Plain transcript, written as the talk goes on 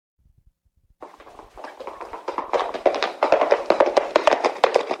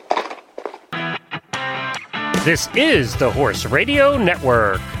This is the Horse Radio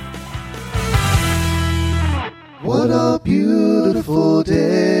Network. What a beautiful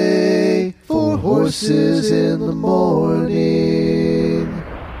day for horses in the morning.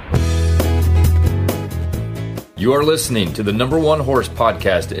 You are listening to the #1 horse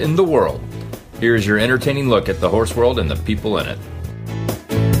podcast in the world. Here's your entertaining look at the horse world and the people in it.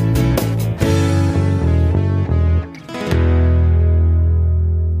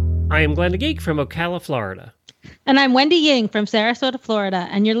 I am Glenn the Geek from Ocala, Florida. And I'm Wendy Ying from Sarasota, Florida,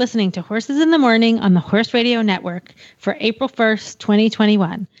 and you're listening to Horses in the Morning on the Horse Radio Network for April 1st,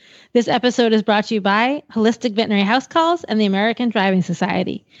 2021. This episode is brought to you by Holistic Veterinary House Calls and the American Driving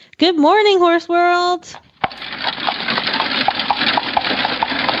Society. Good morning, Horse World!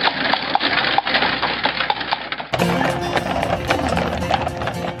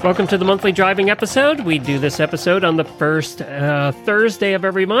 Welcome to the monthly driving episode. We do this episode on the first Thursday of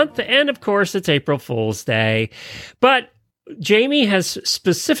every month, and of course, it's April Fool's Day. But Jamie has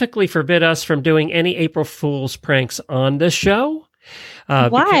specifically forbid us from doing any April Fool's pranks on this show. Why?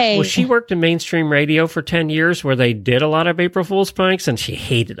 Well, she worked in mainstream radio for 10 years where they did a lot of April Fool's pranks, and she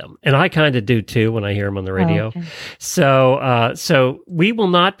hated them. And I kind of do, too, when I hear them on the radio. Oh, okay. So we will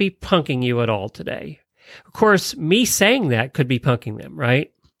not be punking you at all today. Of course, me saying that could be punking them, right?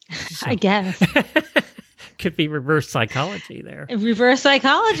 So. I guess. Could be reverse psychology there. Reverse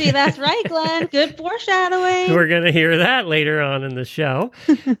psychology, that's right, Glenn. Good foreshadowing. We're going to hear that later on in the show.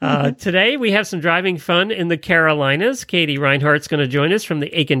 Today, we have some driving fun in the Carolinas. Katie Reinhardt's going to join us from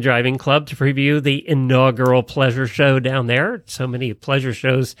the Aiken Driving Club to preview the inaugural pleasure show down there. So many pleasure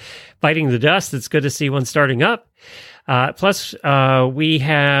shows biting the dust. It's good to see one starting up. Plus, we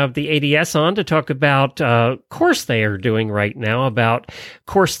have the ADS on to talk about course they are doing right now, about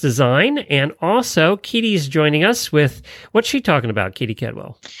course design. And also, Kitty's joining us with, what's she talking about, Kitty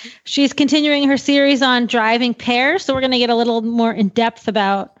Kedwell? She's continuing her series on driving pairs, so we're going to get a little more in-depth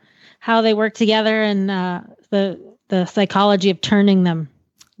about how they work together and the psychology of turning them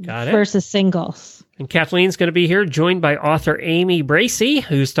versus singles. And Kathleen's going to be here, joined by author Amy Bracey,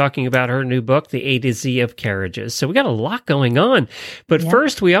 who's talking about her new book, The A to Z of Carriages. So we got a lot going on. But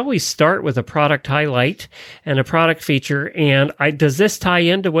first, we always start with a product highlight and a product feature. And does this tie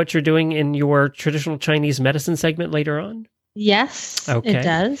into what you're doing in your traditional Chinese medicine segment later on? Yes, it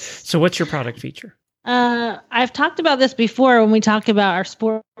does. So what's your product feature? I've talked about this before when we talk about our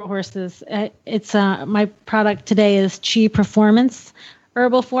sport horses. It's my product today is Chi Performance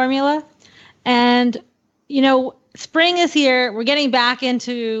Herbal Formula. And, you know, spring is here. We're getting back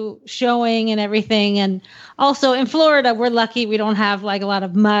into showing and everything. And also in Florida, we're lucky we don't have like a lot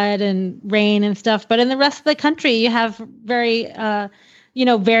of mud and rain and stuff. But in the rest of the country, you have very,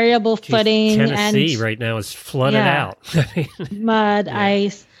 variable footing. Tennessee right now is flooded out. Mud,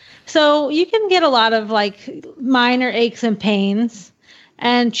 ice. So you can get a lot of like minor aches and pains.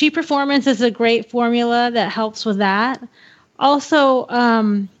 And Chi Performance is a great formula that helps with that. Also,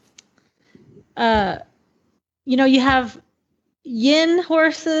 you have yin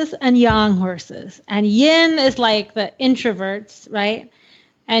horses and yang horses. And yin is like the introverts, right?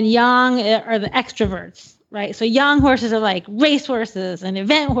 And yang are the extroverts, right? So yang horses are like race horses and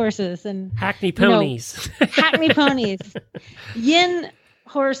event horses and hackney ponies. Hackney ponies. Yin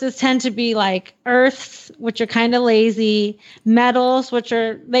horses tend to be like earths, which are kind of lazy, metals, which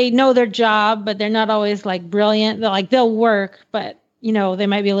they know their job, but they're not always like brilliant. They'll work, but they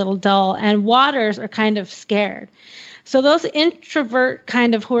might be a little dull, and waters are kind of scared. So those introvert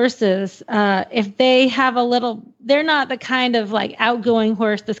kind of horses, if they have they're not the kind of like outgoing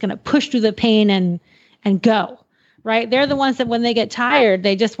horse that's going to push through the pain and go, right? They're the ones that when they get tired,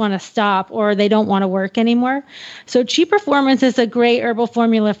 they just want to stop or they don't want to work anymore. So Chi Performance is a great herbal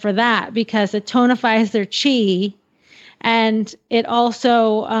formula for that because it tonifies their chi. And it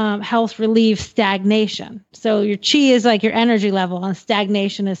also helps relieve stagnation. So your chi is like your energy level and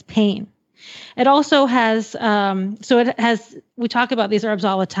stagnation is pain. It also has, we talk about these herbs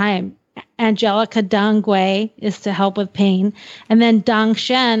all the time. Angelica Dang Gui is to help with pain. And then Dang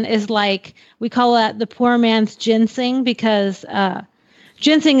Shen is like, we call that the poor man's ginseng because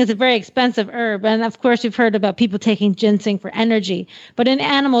ginseng is a very expensive herb. And of course, you've heard about people taking ginseng for energy. But in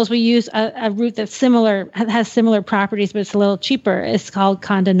animals, we use a root that's has similar properties, but it's a little cheaper. It's called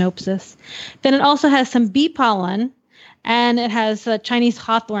Condonopsis. Then it also has some bee pollen, and it has Chinese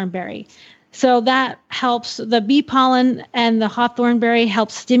hawthorn berry. So that helps. The bee pollen and the hawthorn berry help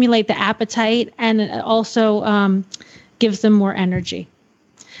stimulate the appetite, and it also gives them more energy.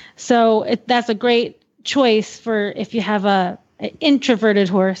 So that's a great choice for if you have an introverted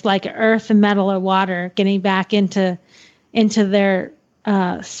horse like earth and metal or water, getting back into their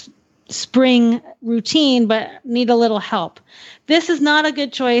spring routine, but need a little help. This is not a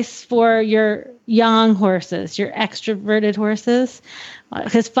good choice for your young horses, your extroverted horses,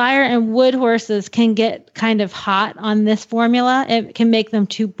 because fire and wood horses can get kind of hot on this formula. It can make them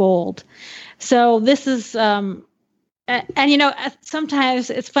too bold. So this is, and sometimes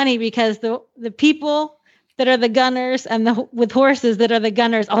it's funny because the people that are the gunners and with horses that are the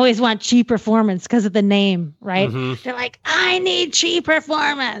gunners always want cheap performance because of the name, right? Mm-hmm. They're like, I need cheap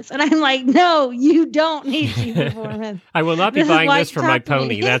performance. And I'm like, no, you don't need cheap performance. I will not be buying this for my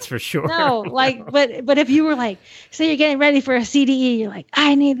pony, that's for sure. No, but if you were like, say you're getting ready for a CDE, you're like,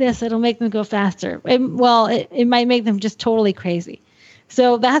 I need this, it'll make them go faster. It might make them just totally crazy.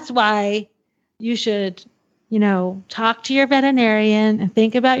 So that's why you should, talk to your veterinarian and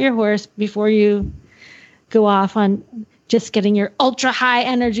think about your horse before you go off on just getting your ultra high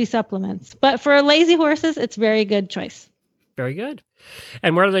energy supplements. But for lazy horses, it's a very good choice. Very good.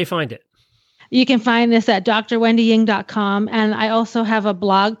 And where do they find it? You can find this at drwendyying.com. And I also have a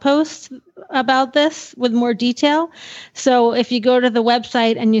blog post about this with more detail. So if you go to the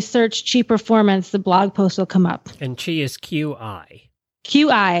website and you search Chi Performance, the blog post will come up. And Chi is QI.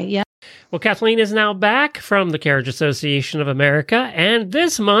 QI, yeah. Well, Kathleen is now back from the Carriage Association of America, and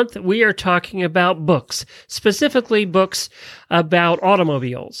this month we are talking about books, specifically books about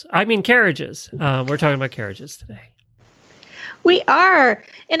automobiles. I mean carriages. We're talking about carriages today. We are,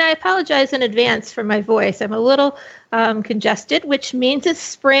 and I apologize in advance for my voice. I'm a little congested, which means it's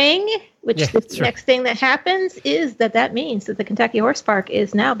spring, next thing that happens is that means that the Kentucky Horse Park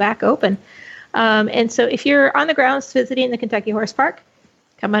is now back open. And so if you're on the grounds visiting the Kentucky Horse Park,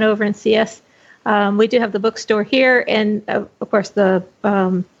 come on over and see us. We do have the bookstore here, and of course the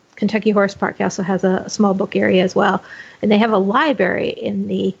Kentucky Horse Park also has a small book area as well. And they have a library in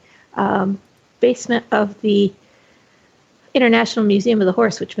the basement of the International Museum of the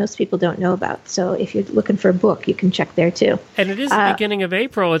Horse, which most people don't know about. So if you're looking for a book, you can check there too. And it is the beginning of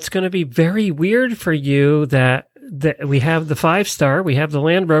April. It's going to be very weird for you that we have the 5-star, we have the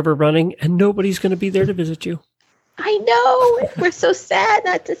Land Rover running, and nobody's going to be there to visit you. I know. We're so sad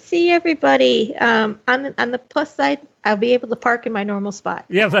not to see everybody. On the plus side, I'll be able to park in my normal spot.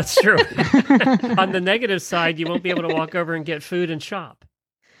 Yeah, that's true. On the negative side, you won't be able to walk over and get food and shop.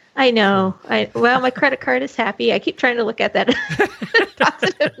 I know. My credit card is happy. I keep trying to look at that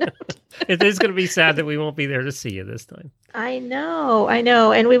positive note. It is going to be sad that we won't be there to see you this time. I know.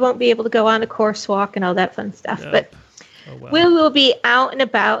 And we won't be able to go on a course walk and all that fun stuff. Yep. But we will be out and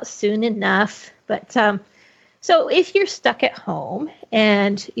about soon enough. But so if you're stuck at home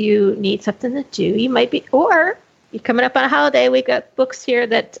and you need something to do, you might be, or you're coming up on a holiday, we've got books here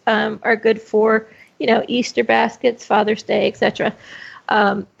that are good for, Easter baskets, Father's Day, etc.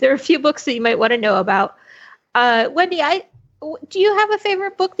 There are a few books that you might want to know about. Wendy, do you have a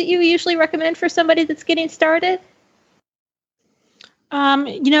favorite book that you usually recommend for somebody that's getting started?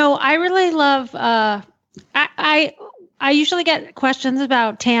 I really love, I usually get questions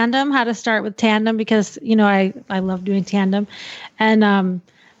about tandem, how to start with tandem, because, I love doing tandem. And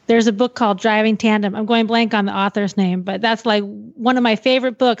there's a book called Driving Tandem. I'm going blank on the author's name, but that's like one of my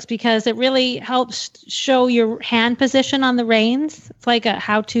favorite books because it really helps show your hand position on the reins. It's like a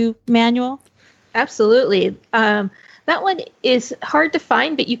how-to manual. Absolutely. That one is hard to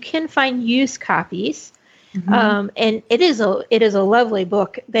find, but you can find used copies. Mm-hmm. And it is a lovely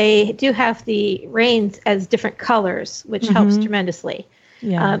book. They do have the reins as different colors, which helps tremendously.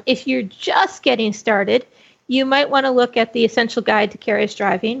 Yeah. If you're just getting started, you might want to look at the Essential Guide to Carriage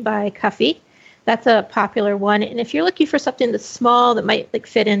Driving by Cuffy. That's a popular one. And if you're looking for something that's small that might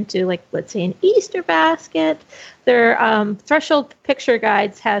fit into, let's say, an Easter basket, their Threshold Picture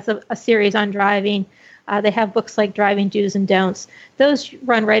Guides has a series on driving. They have books like Driving Do's and Don'ts. Those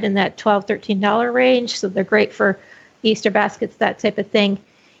run right in that $12, $13 range, so they're great for Easter baskets, that type of thing.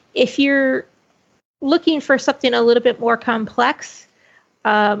 If you're looking for something a little bit more complex,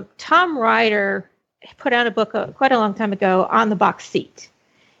 Tom Ryder put out a book quite a long time ago on the box seat.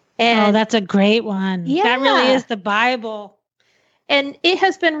 And that's a great one. Yeah. That really is the Bible. And it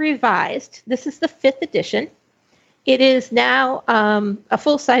has been revised. This is the 5th edition. It is now a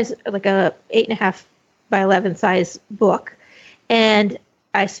full size, like a 8.5 by 11 size book. And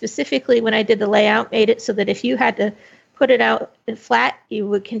I specifically, when I did the layout, made it so that if you had to put it out flat,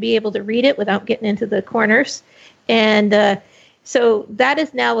 you can be able to read it without getting into the corners. And so that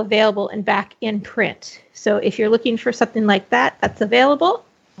is now available and back in print. So if you're looking for something like that, that's available.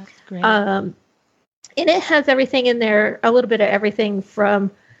 That's great. And it has everything in there, a little bit of everything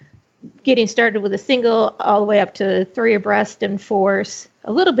from getting started with a single all the way up to 3 abreast and 4s,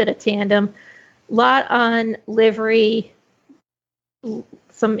 a little bit of tandem, lot on livery,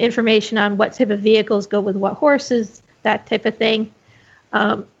 some information on what type of vehicles go with what horses, that type of thing.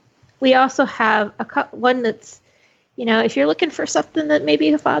 We also have one that's, if you're looking for something that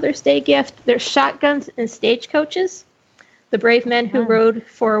maybe a Father's Day gift, there's Shotguns and Stagecoaches, the brave men who rode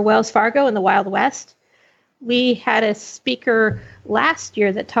for Wells Fargo in the Wild West. We had a speaker last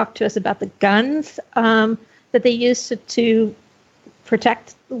year that talked to us about the guns that they used to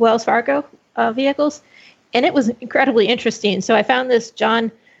protect the Wells Fargo vehicles. And it was incredibly interesting. So I found this John,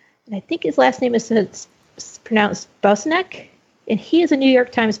 and I think his last name is pronounced Bosniak, and he is a New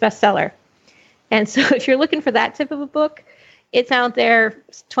York Times bestseller. And so if you're looking for that type of a book, it's out there.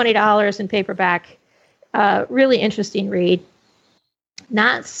 It's $20 in paperback. Really interesting read.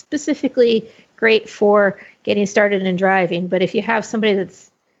 Not specifically great for getting started in driving, but if you have somebody that's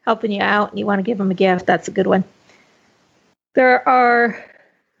helping you out and you want to give them a gift, that's a good one. There are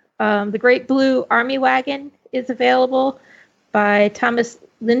The Great Blue Army Wagon is available by Thomas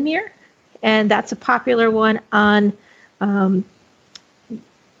Lindmere, and that's a popular one on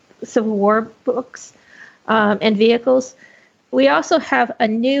Civil War books and vehicles. We also have a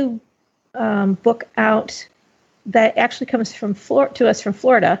new book out that actually comes to us from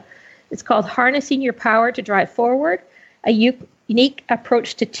Florida. It's called Harnessing Your Power to Drive Forward, a unique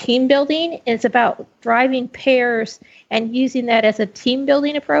approach to team building. It's about driving pairs and using that as a team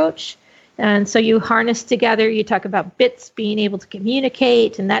building approach. And so you harness together, you talk about bits, being able to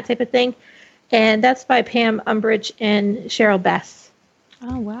communicate and that type of thing. And that's by Pam Umbridge and Cheryl Bess.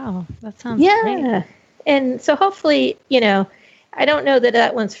 Oh, wow. That sounds great. And so hopefully, I don't know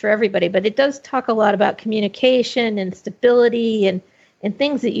that one's for everybody, but it does talk a lot about communication and stability and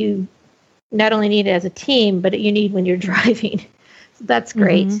things that you not only need as a team, but you need when you're driving. So that's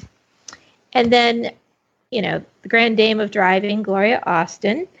great. Mm-hmm. And then, the Grand Dame of Driving, Gloria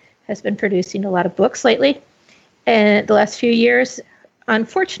Austin, has been producing a lot of books lately. And the last few years,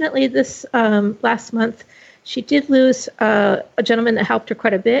 unfortunately, this last month, she did lose a gentleman that helped her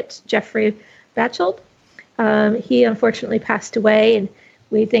quite a bit, Jeffrey Batchold. He unfortunately passed away, and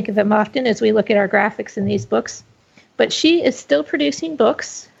we think of him often as we look at our graphics in these books. But she is still producing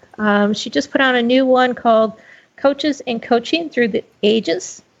books. She just put out a new one called Coaches and Coaching Through the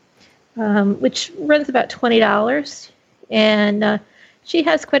Ages, which runs about $20. And she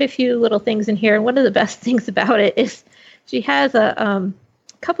has quite a few little things in here. And one of the best things about it is she has a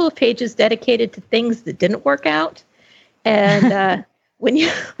couple of pages dedicated to things that didn't work out. And when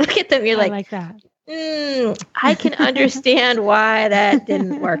you look at them, you're like that. I can understand why that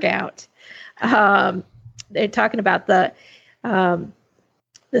didn't work out. They're talking about the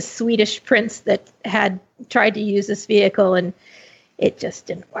Swedish prince that had tried to use this vehicle and it just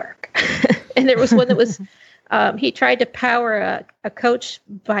didn't work. And there was one that was, he tried to power a coach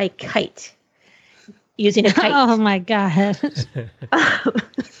by kite, using a kite. Oh my God.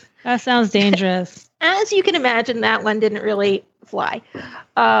 That sounds dangerous. As you can imagine, that one didn't really fly.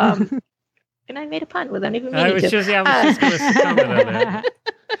 And I made a pun without even meaning to. I was just going to comment on that.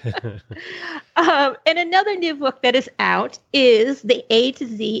 And another new book that is out is The A to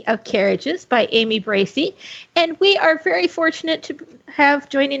Z of Carriages by Amy Bracey. And we are very fortunate to have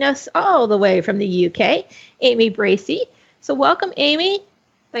joining us all the way from the UK, Amy Bracey. So welcome, Amy.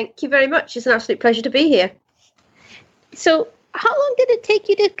 Thank you very much. It's an absolute pleasure to be here. So how long did it take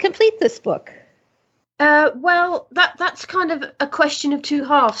you to complete this book? Well, that's kind of a question of two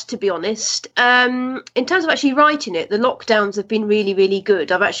halves, to be honest. In terms of actually writing it, the lockdowns have been really, really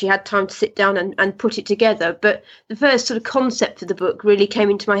good. I've actually had time to sit down and put it together. But the first sort of concept of the book really came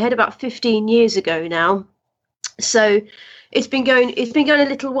into my head about 15 years ago now. So it's been going a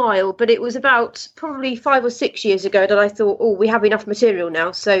little while, but it was about probably 5 or 6 years ago that I thought, we have enough material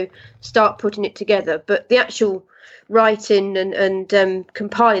now, so start putting it together. But the actual writing and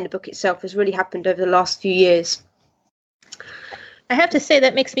compiling the book itself has really happened over the last few years. I have to say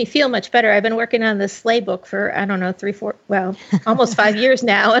that makes me feel much better. I've been working on this sleigh book for, I don't know, 3, 4, well, almost 5 years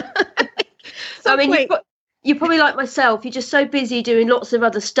now. So, I mean, you're probably like myself. You're just so busy doing lots of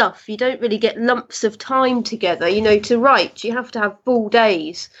other stuff. You don't really get lumps of time together. To write, you have to have full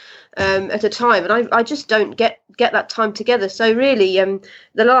days at a time. And I just don't get that time together. So really,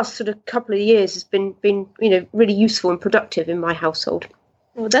 the last sort of couple of years has been really useful and productive in my household.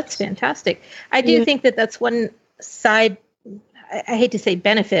 Well, that's fantastic. I do think that that's one side, I hate to say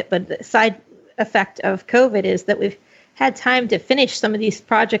benefit, but the side effect of COVID is that we've had time to finish some of these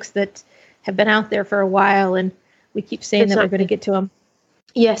projects that have been out there for a while, and we keep saying that we're going to get to them.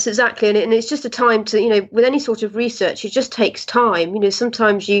 Yes, exactly, and it's just a time to, with any sort of research, it just takes time.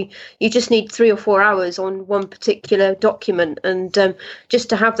 Sometimes you just need 3 or 4 hours on one particular document, and just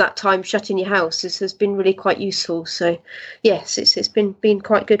to have that time shut in your house has been really quite useful. So, yes, it's been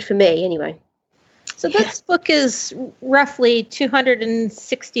quite good for me anyway. So this book is roughly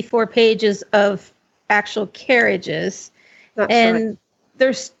 264 pages of actual carriages, That's and right.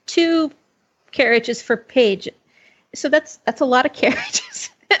 there's 2 carriages per page. So that's a lot of carriages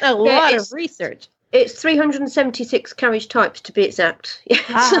and a lot of research. It's 376 carriage types to be exact.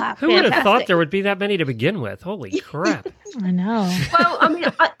 Yes. Who would have thought there would be that many to begin with? Holy crap. I know. Well, I mean,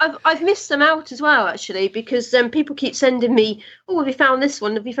 I've missed them out as well, actually, because people keep sending me, oh, have you found this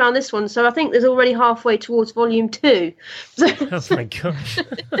one? Have you found this one? So I think there's already halfway towards volume 2. Oh my gosh.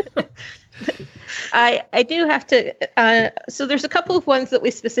 I do have to, so there's a couple of ones that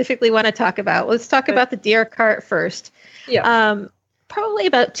we specifically want to talk about. Let's talk about the deer cart first. Yeah. Probably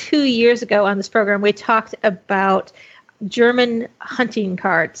about 2 years ago on this program, we talked about German hunting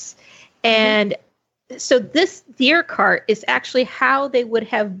carts. And so this deer cart is actually how they would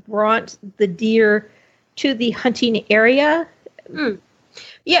have brought the deer to the hunting area.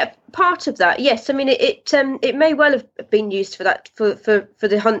 Yeah, part of that. Yes, I mean it may well have been used for that for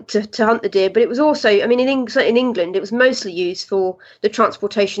the hunt to hunt the deer, but it was also, I mean, in England it was mostly used for the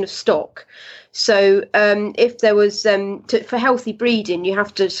transportation of stock. So if there was for healthy breeding, you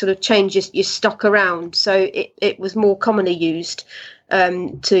have to sort of change your stock around. So it was more commonly used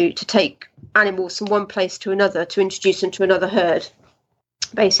to take animals from one place to another to introduce them to another herd,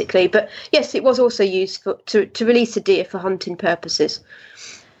 basically. But yes, it was also used to release a deer for hunting purposes.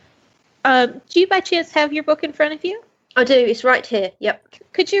 Do you by chance have your book in front of you? I do. It's right here. Yep.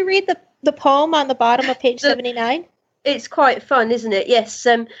 Could you read the poem on the bottom of page 79? It's quite fun, isn't it? Yes.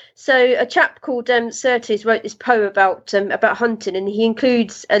 So a chap called Surtees wrote this poem about hunting, and he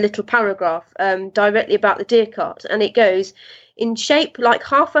includes a little paragraph directly about the deer cart, and it goes, "In shape like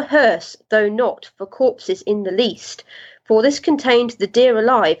half a hearse, though not for corpses in the least, for this contained the deer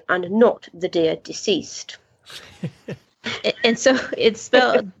alive and not the deer deceased." And so it's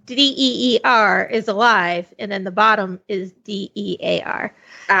spelled DEER is alive, and then the bottom is DEAR.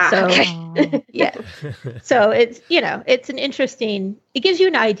 So, Okay. Yeah. So it's an interesting. It gives you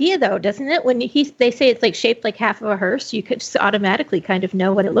an idea, though, doesn't it? When they say it's like shaped like half of a hearse, you could just automatically kind of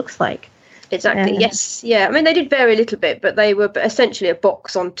know what it looks like. Exactly. Yes. Yeah. I mean, they did vary a little bit, but they were essentially a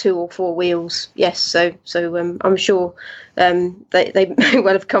box on 2 or 4 wheels. Yes. So I'm sure they may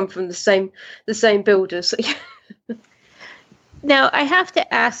well have come from the same builders. Now, I have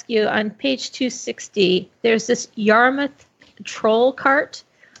to ask you, on page 260, there's this Yarmouth troll cart.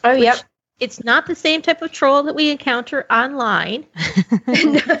 Oh, yeah. It's not the same type of troll that we encounter online.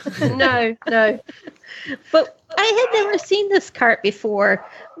 No. But I had never seen this cart before.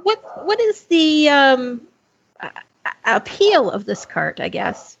 What is the appeal of this cart, I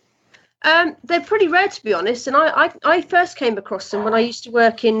guess? They're pretty rare, to be honest. And I first came across them when I used to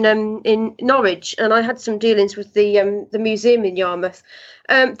work in Norwich, and I had some dealings with the museum in Yarmouth.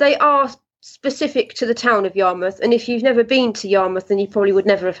 They are specific to the town of Yarmouth, and if you've never been to Yarmouth, then you probably would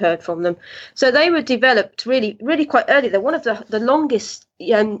never have heard from them. So they were developed really, really quite early. They're one of the longest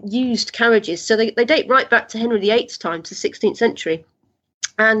used carriages. So they date right back to Henry VIII's time, to the 16th century.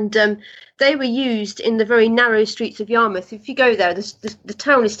 And they were used in the very narrow streets of Yarmouth. If you go there, the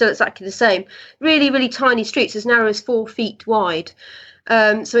town is still exactly the same. Really, really tiny streets, as narrow as 4 feet wide.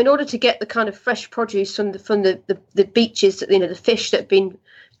 So in order to get the kind of fresh produce from the beaches, the fish that have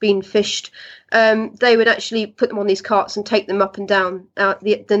been fished, they would actually put them on these carts and take them up and down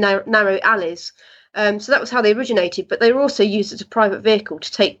the narrow alleys. So that was how they originated. But they were also used as a private vehicle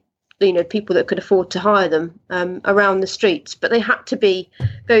to take people that could afford to hire them around the streets, but they had to be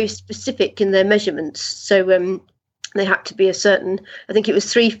very specific in their measurements. So they had to be a certain, I think it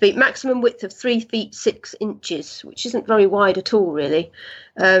was 3 feet, maximum width of 3 feet 6 inches, which isn't very wide at all, really.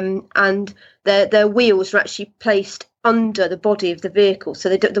 And their wheels were actually placed under the body of the vehicle, so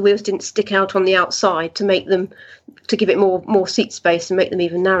the wheels didn't stick out on the outside to give it more seat space and make them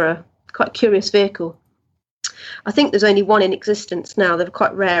even narrower. Quite a curious vehicle. I think there's only one in existence now. They're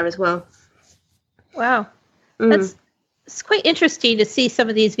quite rare as well. Wow. It's quite interesting to see some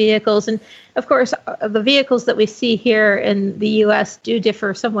of these vehicles. And of course, the vehicles that we see here in the US do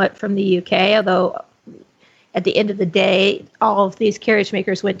differ somewhat from the UK, although at the end of the day, all of these carriage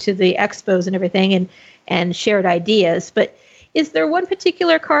makers went to the expos and everything and shared ideas. But is there one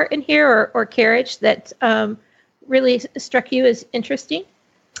particular cart in here or carriage that really struck you as interesting?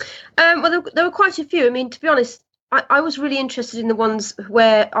 Well, there were quite a few. I mean, to be honest, I was really interested in the ones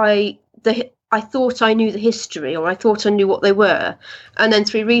where I thought I knew the history, or I thought I knew what they were, and then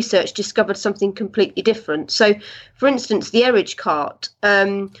through research discovered something completely different. So, for instance, the Erridge cart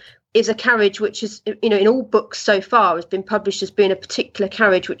is a carriage which is, in all books so far has been published as being a particular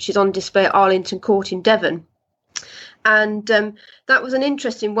carriage which is on display at Arlington Court in Devon. And that was an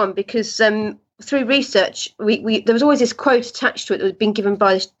interesting one because through research, we there was always this quote attached to it that had been given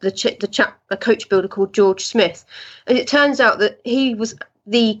by a coach builder called George Smith. And it turns out that he was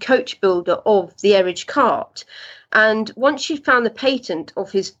the coach builder of the Erridge cart. And once you found the patent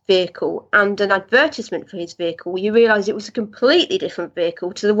of his vehicle and an advertisement for his vehicle, you realise it was a completely different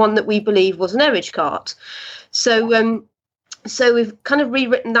vehicle to the one that we believe was an Erridge cart. So we've kind of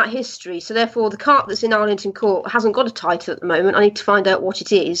rewritten that history. So therefore, the cart that's in Arlington Court hasn't got a title at the moment. I need to find out what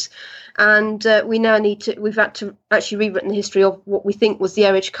it is. And we've had to actually rewritten the history of what we think was the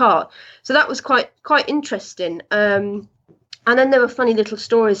Erridge cart. So that was quite interesting. And then there were funny little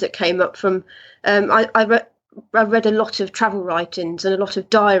stories that came up from, I read a lot of travel writings and a lot of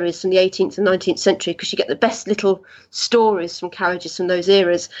diaries from the 18th and 19th century because you get the best little stories from carriages from those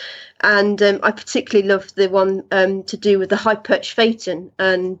eras. And I particularly loved the one to do with the high perch phaeton.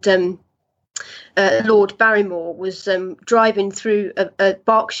 And Lord Barrymore was driving through a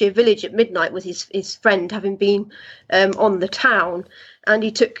Berkshire village at midnight with his friend, having been on the town. And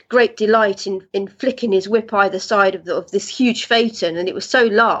he took great delight in flicking his whip either side of this huge phaeton. And it was so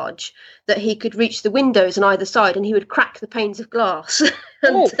large that he could reach the windows on either side and he would crack the panes of glass.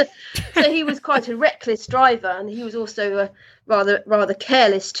 So he was quite a reckless driver, and he was also rather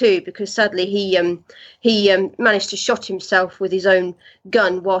careless too, because sadly he managed to shot himself with his own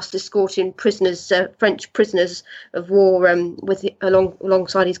gun whilst escorting French prisoners of war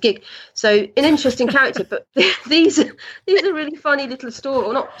alongside his gig. So an interesting character, but these are really funny little stories,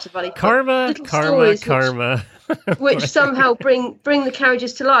 or not so funny, karma, which somehow bring the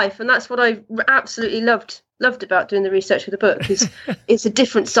carriages to life. And that's what I absolutely loved about doing the research for the book, is it's a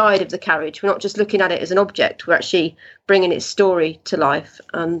different side of the carriage. We're not just looking at it as an object, we're actually bringing its story to life,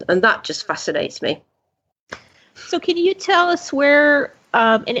 and that just fascinates me. So can you tell us where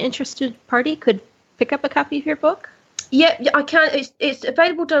an interested party could pick up a copy of your book? Yeah, I can. It's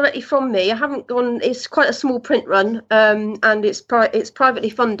available directly from me. I haven't gone. It's quite a small print run, and it's privately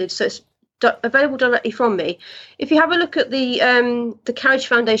funded, so it's available directly from me. If you have a look at the Carriage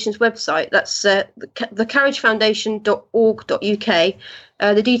Foundation's website, that's thecarriagefoundation.org.uk.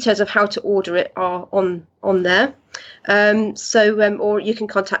 The details of how to order it are on there. Or you can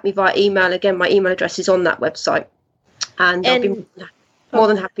contact me via email. Again, my email address is on that website, and I'll be more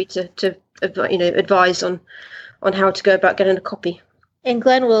than happy to advise on how to go about getting a copy. And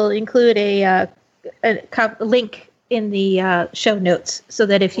Glenn will include a link in the show notes so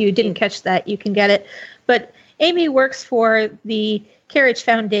that if you didn't catch that, you can get it. But Amy works for the Carriage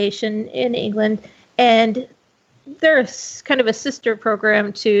Foundation in England, and they're kind of a sister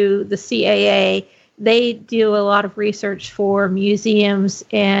program to the CAA. They do a lot of research for museums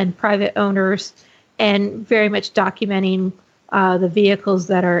and private owners, and very much documenting the vehicles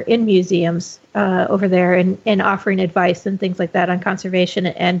that are in museums over there, and offering advice and things like that on conservation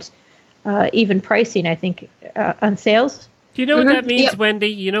and even pricing, I think, on sales. Do you know what that means, yep. Wendy?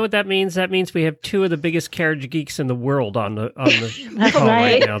 You know what that means? That means we have two of the biggest carriage geeks in the world on the call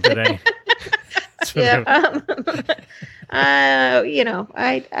right now today.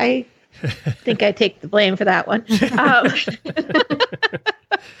 I think I take the blame for that one.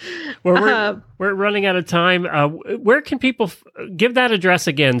 Well, we're running out of time. Where can people give that address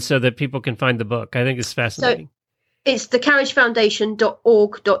again so that people can find the book? I think it's fascinating. So it's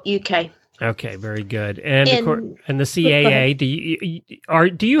thecarriagefoundation.org.uk. Okay, very good. And the CAA.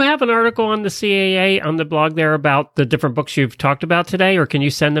 Do you have an article on the CAA on the blog there about the different books you've talked about today, or can you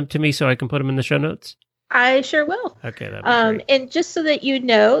send them to me so I can put them in the show notes? I sure will. Okay, that'd be great. And just so that you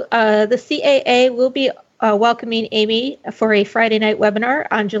know, the CAA will be welcoming Amy for a Friday night webinar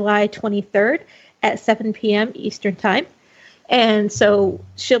on July 23rd at 7 p.m. Eastern Time. And so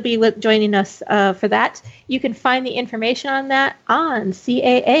she'll be joining us for that. You can find the information on that on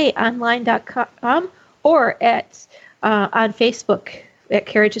caaonline.com or on Facebook at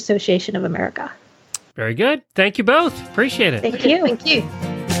Carriage Association of America. Very good. Thank you both. Appreciate it. Thank you. Thank you.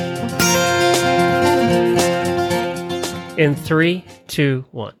 In 3, 2,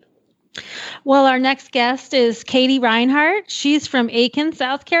 1. Well, our next guest is Katie Reinhardt. She's from Aiken,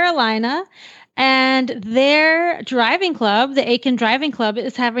 South Carolina. And their driving club, the Aiken Driving Club,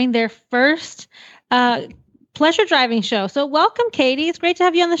 is having their first pleasure driving show. So welcome, Katie. It's great to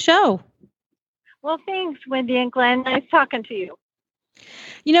have you on the show. Well, thanks, Wendy and Glenn. Nice talking to you.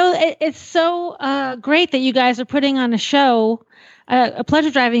 You know, it's so great that you guys are putting on a show a pleasure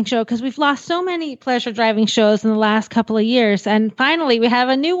driving show, because we've lost so many pleasure driving shows in the last couple of years. And finally, we have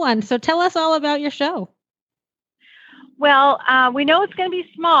a new one. So tell us all about your show. Well, we know it's going to be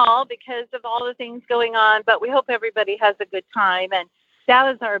small because of all the things going on, but we hope everybody has a good time. And that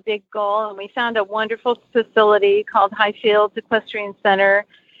was our big goal. And we found a wonderful facility called Highfields Equestrian Center.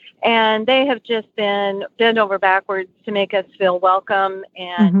 And they have just been bent over backwards to make us feel welcome.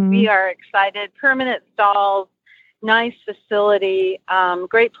 And we are excited. Permanent stalls, nice facility,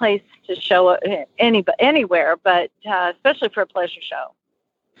 great place to show anywhere, but especially for a pleasure show.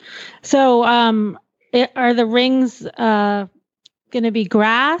 So are the rings going to be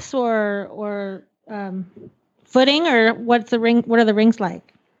grass or footing, or what are the rings like?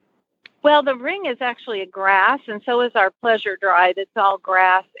 Well, the ring is actually a grass, and so is our pleasure drive. It's all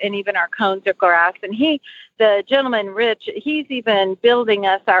grass, and even our cones are grass. And the gentleman, Rich, he's even building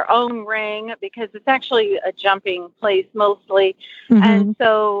us our own ring, because it's actually a jumping place mostly. And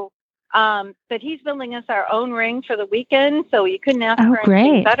so, but he's building us our own ring for the weekend, so you couldn't ask for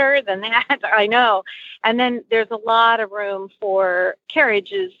anything better than that. I know. And then there's a lot of room for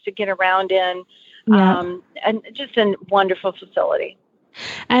carriages to get around in, and just a wonderful facility.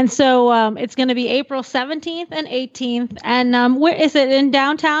 And so it's going to be April 17th and 18th. And where is it, in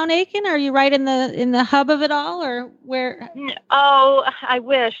downtown Aiken? Are you right in the hub of it all, or where? Oh, I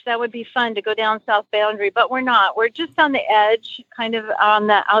wish. That would be fun to go down South Boundary, but we're not. We're just on the edge, kind of on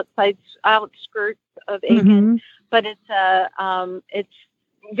the outskirts of Aiken. But it's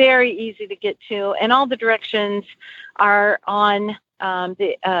very easy to get to, and all the directions are on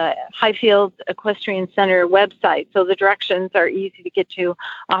the Highfields Equestrian Center website. So the directions are easy to get to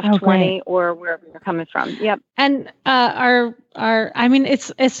off 20 or wherever you're coming from. Yep. And I mean,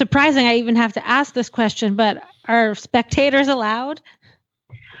 it's surprising I even have to ask this question, but are spectators allowed?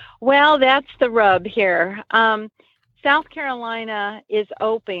 Well, that's the rub here. South Carolina is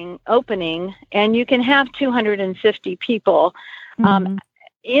opening, and you can have 250 people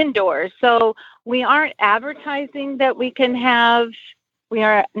indoors. So we aren't advertising that we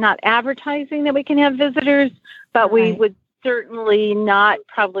are not advertising that we can have visitors, but we would certainly not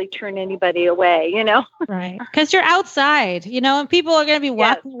probably turn anybody away, Right. Because you're outside, and people are going to be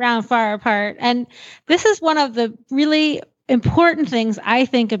walking around far apart. And this is one of the really important things I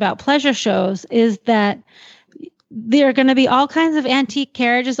think about pleasure shows, is that there are going to be all kinds of antique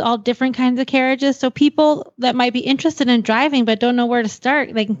carriages, all different kinds of carriages. So people that might be interested in driving but don't know where to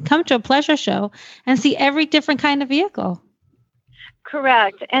start, they can come to a pleasure show and see every different kind of vehicle.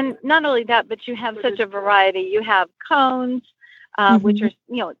 Correct. And not only that, but you have such a variety. You have cones, which are,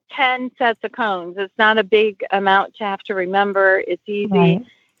 10 sets of cones. It's not a big amount to have to remember. It's easy. Right.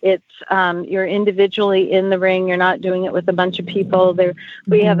 It's you're individually in the ring. You're not doing it with a bunch of people.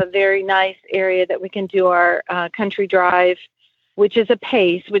 We have a very nice area that we can do our country drive, which is a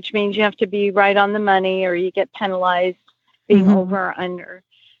pace, which means you have to be right on the money or you get penalized being over or under.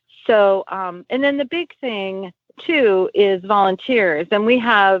 So, and then the big thing too is volunteers, and we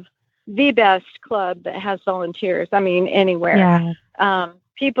have the best club that has volunteers. I mean, anywhere. Yeah.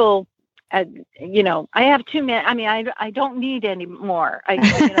 People. I have too many. I mean, I don't need any more.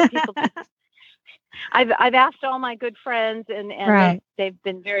 People. I've asked all my good friends, and they've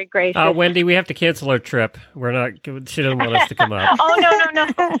been very gracious. Wendy, we have to cancel our trip. We're not. She doesn't want us to come up. Oh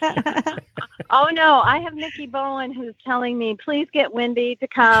no. Oh no, I have Nikki Bowen who's telling me, please get Wendy to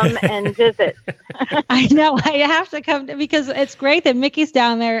come and visit. I know I have to come because it's great that Mickey's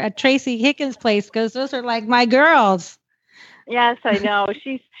down there at Tracy Hickens' place, because those are like my girls. Yes, I know.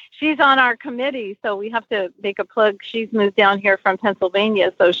 She's on our committee, so we have to make a plug. She's moved down here from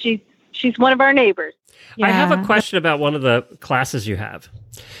Pennsylvania, so she's one of our neighbors. Yeah. I have a question about one of the classes you have.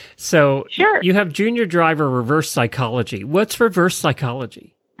 So sure. You have junior driver reverse psychology. What's reverse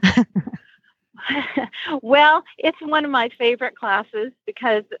psychology? Well, it's one of my favorite classes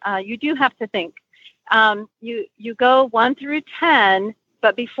because you do have to think. You go 1 through 10.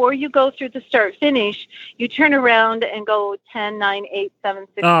 But before you go through the start finish, you turn around and go 10, 9, 8, 7,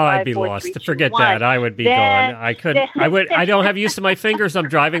 6, 5, I'd be 4, lost. 3, 2, Forget 1. that. I would be gone. I couldn't. I don't have use of my fingers. I'm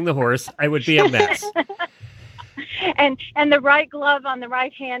driving the horse. I would be a mess. And the right glove on the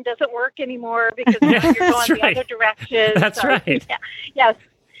right hand doesn't work anymore because you're going the other direction. That's right. Yeah, yes.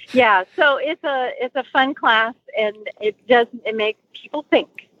 Yeah. So it's a fun class, and it makes people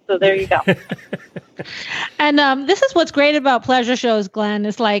think. So there you go. And this is what's great about pleasure shows, Glenn,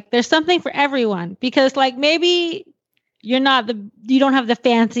 is like there's something for everyone, because like maybe you don't have the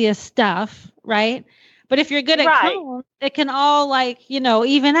fanciest stuff, right? But if you're good at cones, it can all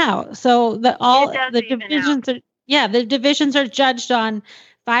even out. So the divisions are the divisions are judged on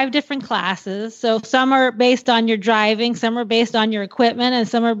 5 different classes. So some are based on your driving, some are based on your equipment, and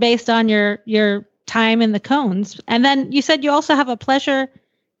some are based on your time in the cones. And then you said you also have a pleasure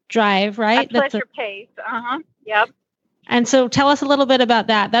drive, right? A pleasure pace. Yep. And so tell us a little bit about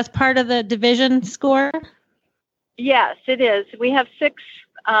that. That's part of the division score? Yes, it is. We have 6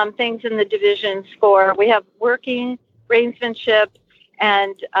 things in the division score. We have working, bramesmanship,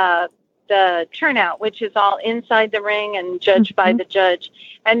 and the turnout, which is all inside the ring and judged by the judge.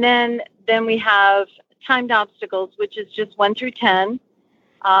 And then we have timed obstacles, which is just 1 through 10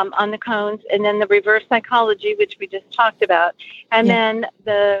 on the cones, and then the reverse psychology, which we just talked about, and then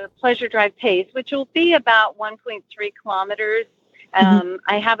the pleasure drive pace, which will be about 1.3 kilometers.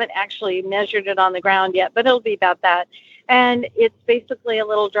 I haven't actually measured it on the ground yet, but it'll be about that. And it's basically a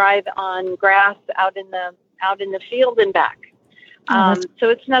little drive on grass out in the field and back. So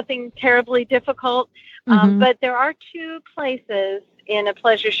it's nothing terribly difficult. But there are 2 places in a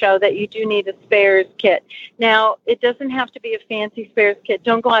pleasure show that you do need a spares kit. Now, it doesn't have to be a fancy spares kit.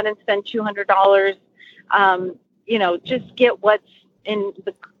 Don't go out and spend $200. Just get what's in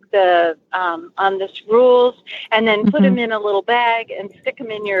the on this rules, and then put them in a little bag and stick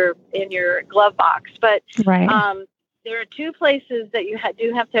them in your glove box. But there are 2 places that you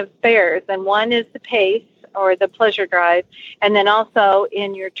do have to have spares, and one is the pace or the pleasure drive, and then also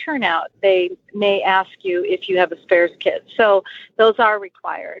in your turnout they may ask you if you have a spares kit. So those are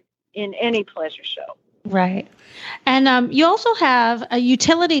required in any pleasure show. Right. And you also have a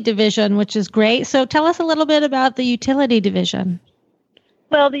utility division, which is great. So tell us a little bit about the utility division.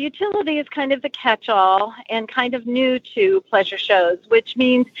 Well, the utility is kind of the catch-all and kind of new to pleasure shows, which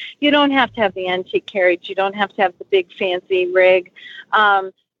means you don't have to have the antique carriage. You don't have to have the big fancy rig.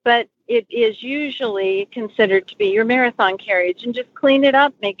 But it is usually considered to be your marathon carriage, and just clean it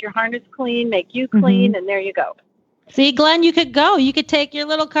up, make your harness clean, make you clean, and there you go. See, Glenn, you could go. You could take your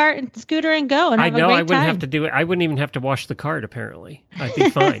little cart and scooter and go and have a great time. I wouldn't have to do it. I wouldn't even have to wash the cart, apparently. I'd be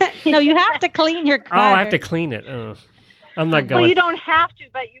fine. No, you have to clean your cart. Oh, I have to clean it. I'm not going. Well, you don't have to,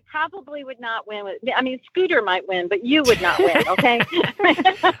 but you probably would not win. Scooter might win, but you would not win, okay?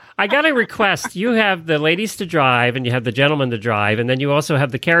 I got a request. You have the ladies to drive, and you have the gentlemen to drive, and then you also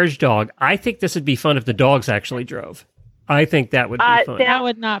have the carriage dog. I think this would be fun if the dogs actually drove. I think that would be fun. That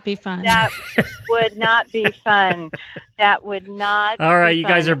would not be fun. That would not be fun. That would not All right, be you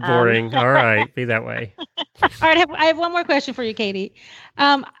guys fun. are boring. All right, be that way. All right, I have one more question for you, Katie.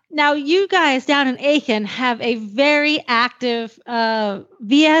 Now, you guys down in Aiken have a very active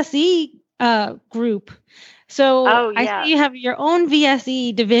VSE group. So I see you have your own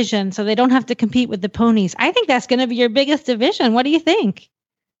VSE division, so they don't have to compete with the ponies. I think that's going to be your biggest division. What do you think?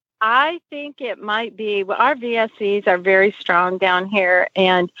 I think it might be. Our VSEs are very strong down here,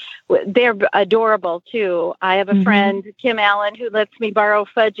 and they're adorable, too. I have a friend, Kim Allen, who lets me borrow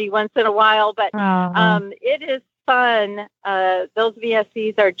Fudgy once in a while, but it is fun. Those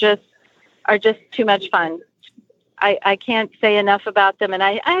VSEs are just too much fun. I can't say enough about them, and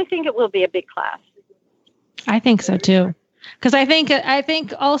I think it will be a big class. I think so, too. Because I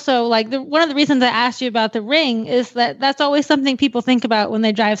think also, like, one of the reasons I asked you about the ring is that that's always something people think about when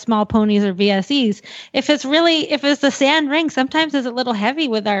they drive small ponies or VSEs. If it's the sand ring, sometimes it's a little heavy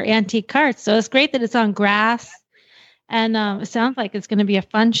with our antique carts. So it's great that it's on grass, and it sounds like it's going to be a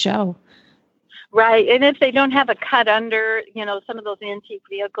fun show. Right, and if they don't have a cut under, some of those antique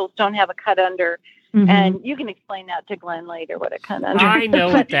vehicles don't have a cut under. And you can explain that to Glenn later, what a cut under. I know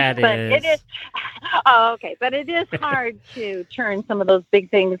what that is. But it is. Oh, okay. But it is hard to turn some of those big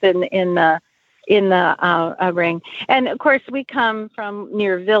things in the ring. And of course, we come from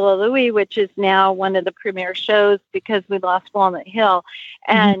near Villa Louis, which is now one of the premier shows because we lost Walnut Hill.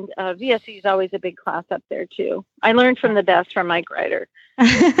 And VSE is always a big class up there too. I learned from the best from Mike Ryder.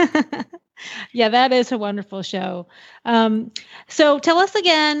 Yeah, that is a wonderful show. So tell us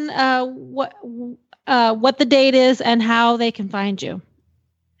again what the date is and how they can find you.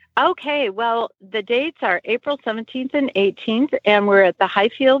 Okay, well, the dates are April 17th and 18th, and we're at the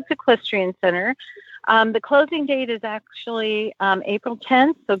Highfields Equestrian Center. The closing date is actually April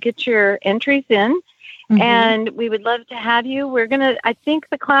 10th, so get your entries in. And we would love to have you. I think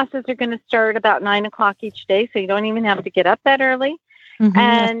the classes are going to start about 9 o'clock each day, so you don't even have to get up that early.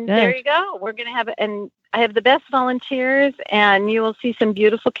 And there you go. We're going to have, and I have the best volunteers, and you will see some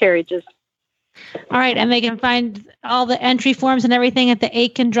beautiful carriages. All right. And they can find all the entry forms and everything at the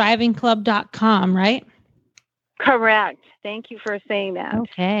AikenDrivingClub.com, right? Correct. Thank you for saying that.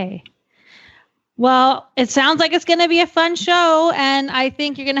 Okay. Well, it sounds like it's going to be a fun show, and I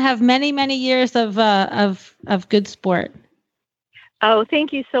think you're going to have many, many years of good sport. Oh,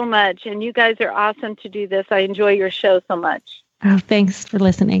 thank you so much. And you guys are awesome to do this. I enjoy your show so much. Oh, thanks for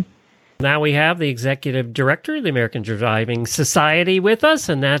listening. Now we have the executive director of the American Driving Society with us,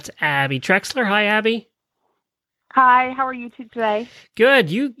 and that's Abby Trexler. Hi, Abby. Hi, how are you two today?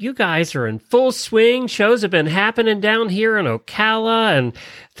 Good. You guys are in full swing. Shows have been happening down here in Ocala, and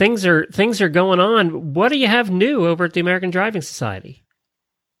things are going on. What do you have new over at the American Driving Society?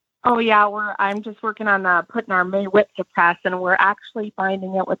 Oh yeah, I'm just working on putting our May whip to press, and we're actually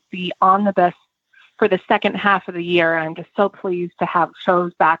finding it with the omnibus for the second half of the year. I'm just so pleased to have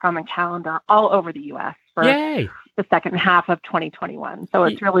shows back on the calendar all over the U.S. for Yay. the second half of 2021. So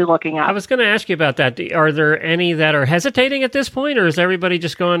it's really looking up. I was going to ask you about that. Are there any that are hesitating at this point, or is everybody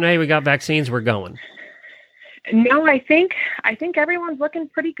just going, hey, we got vaccines, we're going? No, I think everyone's looking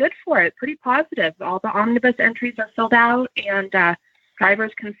pretty good for it, pretty positive. All the omnibus entries are filled out, and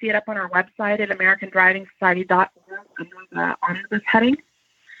drivers can see it up on our website at americandrivingsociety.org under the omnibus heading.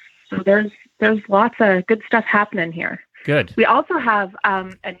 So there's lots of good stuff happening here. Good. We also have a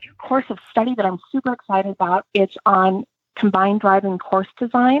new course of study that I'm super excited about. It's on combined driving course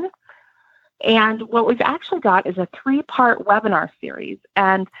design. And what we've actually got is a 3-part webinar series.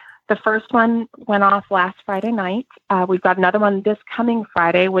 And the first one went off last Friday night. We've got another one this coming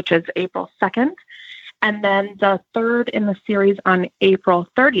Friday, which is April 2nd. And then the third in the series on April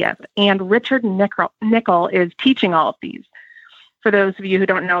 30th. And Richard Nickel is teaching all of these. For those of you who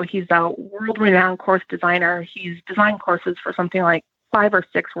don't know, he's a world-renowned course designer. He's designed courses for something like 5 or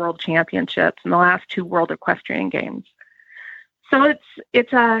 6 world championships and the last 2 World Equestrian Games. So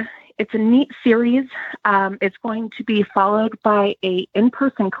it's a neat series. It's going to be followed by a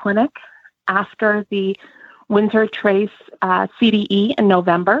in-person clinic after the Windsor Trace CDE in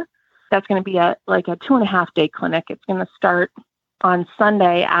November. That's going to be a 2.5-day clinic. It's going to start on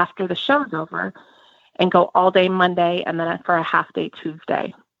Sunday after the show's over, and go all day Monday, and then for a half day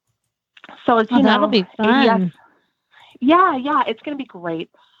Tuesday. So as you know, that'll be fun. ABS, yeah, it's going to be great.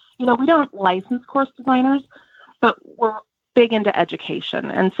 We don't license course designers, but we're big into education.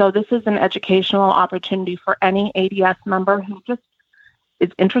 And so this is an educational opportunity for any ADS member who just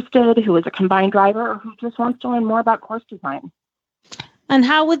is interested, who is a combined driver, or who just wants to learn more about course design. And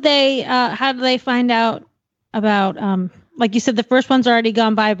how do they find out about, like you said, the first one's already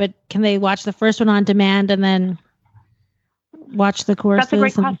gone by, but can they watch the first one on demand and then watch the courses? That's a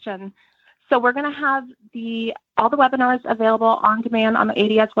great question. So we're going to have all the webinars available on demand on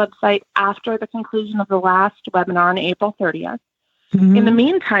the ADS website after the conclusion of the last webinar on April 30th. Mm-hmm. In the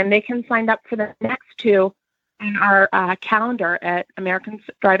meantime, they can sign up for the next 2 on our calendar at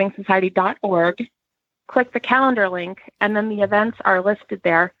americandrivingsociety.org. Click the calendar link, and then the events are listed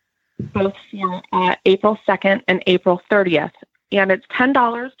there, both for April 2nd and April 30th. And it's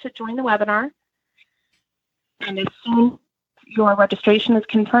 $10 to join the webinar. And as soon as your registration is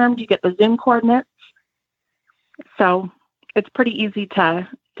confirmed, you get the Zoom coordinates. So it's pretty easy to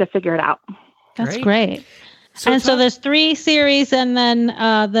figure it out. That's great. So there's 3 series and then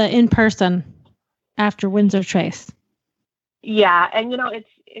the in-person after Windsor Trace. Yeah, and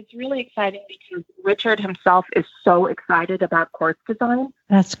it's really exciting because Richard himself is so excited about course design.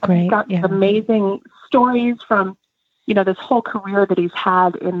 That's great. He's got amazing stories from, this whole career that he's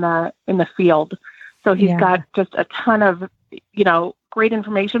had in the field. So he's got just a ton of, great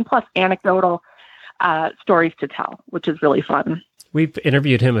information plus anecdotal stories to tell, which is really fun. We've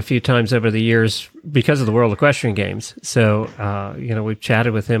interviewed him a few times over the years because of the World Equestrian Games. So, we've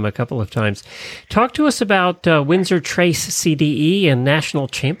chatted with him a couple of times. Talk to us about Windsor Trace CDE and National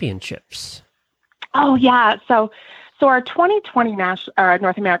Championships. Oh, yeah. So our 2020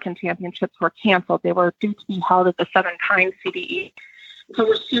 North American Championships were canceled. They were due to be held at the Southern Pines CDE. So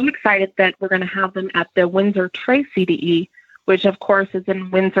we're so excited that we're going to have them at the Windsor Trace CDE, which, of course, is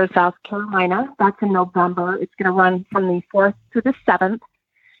in Windsor, South Carolina. That's in November. It's going to run from the 4th to the 7th.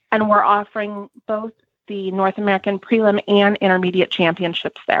 And we're offering both the North American Prelim and Intermediate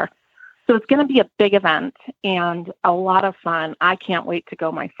Championships there. So it's going to be a big event and a lot of fun. I can't wait to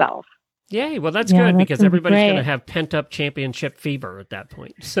go myself. Yay. Well, that's good because everybody's going to have pent-up championship fever at that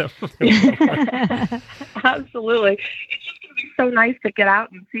point. So Absolutely. It's just going to be so nice to get out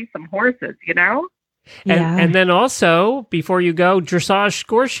and see some horses, And then also, before you go, dressage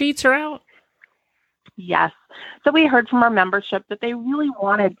score sheets are out? Yes. So we heard from our membership that they really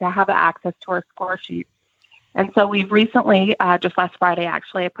wanted to have access to our score sheets. And so we've recently, just last Friday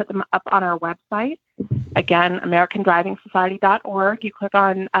actually, I put them up on our website. Again, americandrivingsociety.org. You click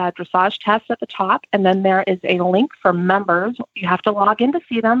on dressage tests at the top, and then there is a link for members. You have to log in to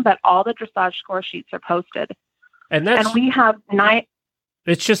see them, but all the dressage score sheets are posted. And we have 9...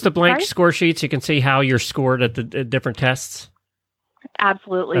 It's just the blank score sheets. You can see how you're scored at the different tests.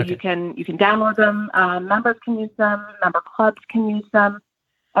 Absolutely. Okay. You can download them. Members can use them. Member clubs can use them.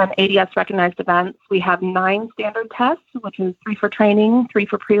 And ADS recognized events. We have 9 standard tests, which is 3 for training, 3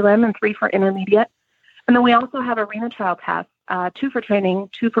 for prelim, and 3 for intermediate. And then we also have arena trial tests, 2 for training,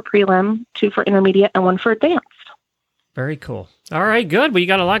 2 for prelim, 2 for intermediate, and 1 for advanced. Very cool. All right, good. Well, you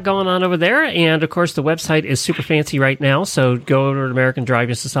got a lot going on over there. And, of course, the website is super fancy right now. So go over to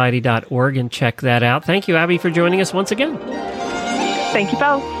AmericanDrivingSociety.org and check that out. Thank you, Abby, for joining us once again. Thank you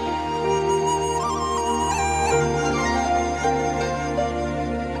both.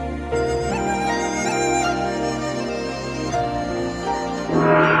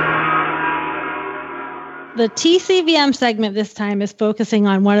 The TCVM segment this time is focusing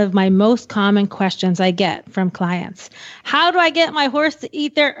on one of my most common questions I get from clients. How do I get my horse to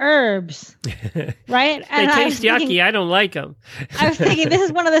eat their herbs? Right? They taste yucky. I don't like them. I was thinking this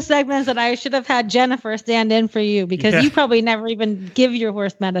is one of the segments that I should have had Jennifer stand in for you because you probably never even give your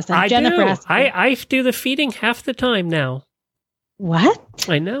horse medicine. I Jennifer do. I do the feeding half the time now. What?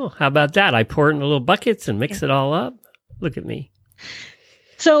 I know. How about that? I pour it in little buckets and mix it all up. Look at me.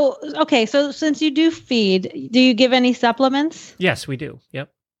 So, okay. So since you do feed, do you give any supplements? Yes, we do.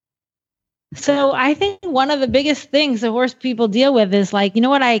 Yep. So I think one of the biggest things the horse people deal with is like, you know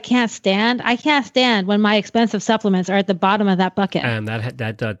what I can't stand? I can't stand when my expensive supplements are at the bottom of that bucket. And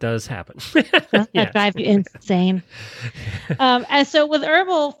that does happen. That drives you insane. And so with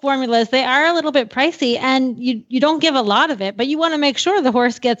herbal formulas, they are a little bit pricey and you don't give a lot of it, but you want to make sure the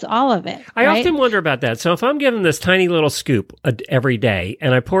horse gets all of it. I often wonder about that. So if I'm giving this tiny little scoop every day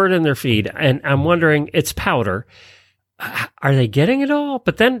and I pour it in their feed and I'm wondering, it's powder, are they getting it all?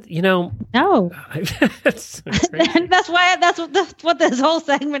 But then, no. that's what this whole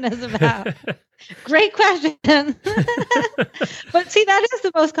segment is about. Great question. But see, that is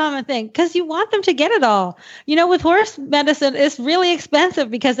the most common thing because you want them to get it all. With horse medicine, it's really expensive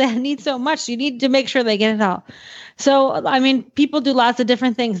because they need so much. You need to make sure they get it all. So, people do lots of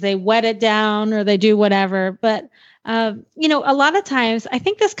different things. They wet it down or they do whatever. But a lot of times, I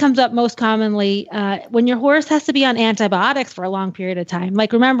think this comes up most commonly when your horse has to be on antibiotics for a long period of time.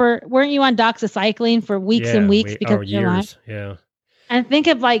 Like, remember, weren't you on doxycycline for weeks and weeks because of your Lyme? Yeah. And think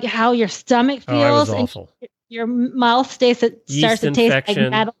of like how your stomach feels. Oh, it was awful. Your mouth starts to taste like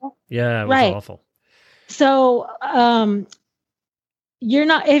metal. Yeah, it was awful. So, you're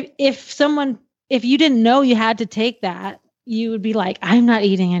not. If you didn't know you had to take that, you would be like, I'm not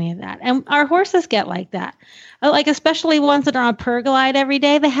eating any of that. And our horses get like that. Like, especially ones that are on Pergolide every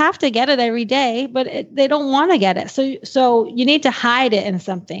day, they have to get it every day, but they don't want to get it. So you need to hide it in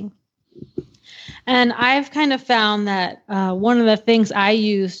something. And I've kind of found that one of the things I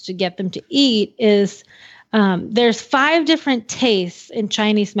use to get them to eat is there's 5 different tastes in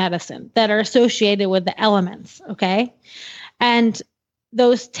Chinese medicine that are associated with the elements. Okay. And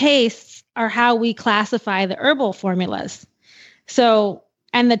those tastes are how we classify the herbal formulas. So,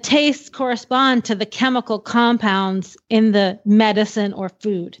 and the tastes correspond to the chemical compounds in the medicine or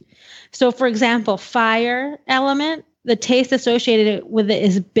food. So, for example, fire element, the taste associated with it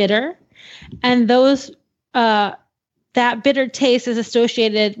is bitter. And that bitter taste is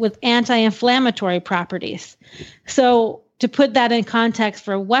associated with anti-inflammatory properties. So, to put that in context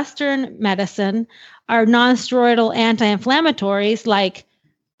for Western medicine, our non-steroidal anti-inflammatories like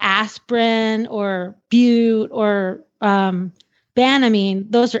aspirin or bute or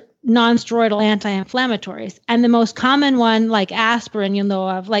Banamine, those are non-steroidal anti-inflammatories. And the most common one, like aspirin, you'll know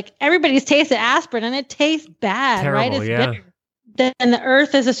of, like everybody's tasted aspirin and it tastes bad, terrible, right? It's bitter. Then the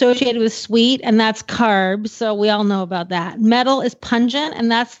earth is associated with sweet, and that's carbs. So we all know about that. Metal is pungent, and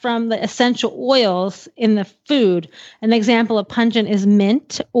that's from the essential oils in the food. An example of pungent is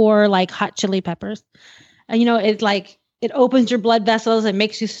mint or like hot chili peppers. It's like it opens your blood vessels, it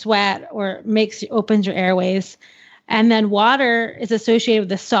makes you sweat, or opens your airways. And then water is associated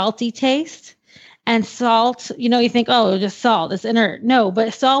with a salty taste. And salt, you think, oh, just salt, it's inert. No,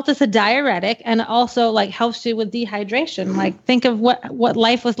 but salt is a diuretic and also like helps you with dehydration. Like think of what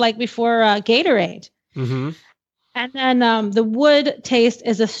life was like before Gatorade. Mm-hmm. And then the wood taste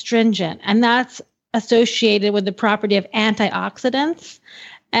is astringent, and that's associated with the property of antioxidants.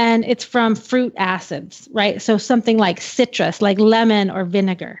 And it's from fruit acids, right? So something like citrus, like lemon or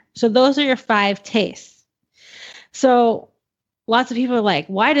vinegar. So those are your 5 tastes. So lots of people are like,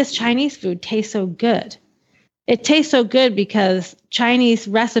 why does Chinese food taste so good? It tastes so good because Chinese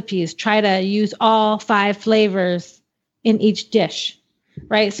recipes try to use all 5 flavors in each dish,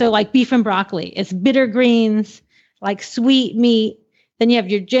 right? So like beef and broccoli, it's bitter greens, like sweet meat. Then you have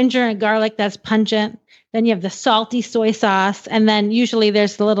your ginger and garlic that's pungent. Then you have the salty soy sauce. And then usually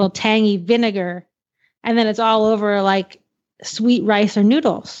there's the little tangy vinegar. And then it's all over like sweet rice or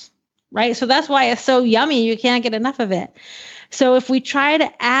noodles, right? So that's why it's so yummy. You can't get enough of it. So if we try to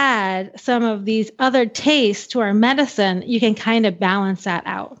add some of these other tastes to our medicine, you can kind of balance that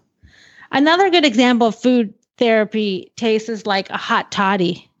out. Another good example of food therapy taste is like a hot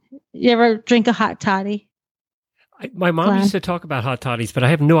toddy. You ever drink a hot toddy? My mom used to talk about hot toddies, but I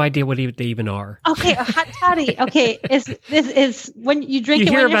have no idea what they even are. Okay, a hot toddy. Okay, this is when you drink. You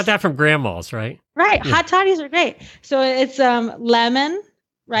hear about that from grandmas, right? Right. Yeah. Hot toddies are great. So it's lemon,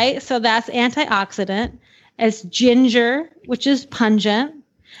 right? So that's antioxidant. It's ginger, which is pungent.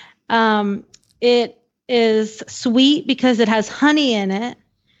 It is sweet because it has honey in it.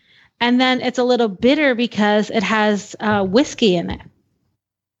 And then it's a little bitter because it has whiskey in it.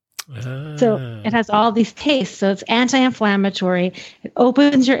 So it has all these tastes. So it's anti-inflammatory. It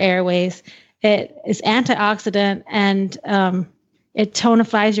opens your airways. It is antioxidant, and it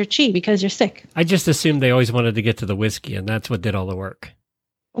tonifies your chi because you're sick. I just assumed they always wanted to get to the whiskey, and that's what did all the work.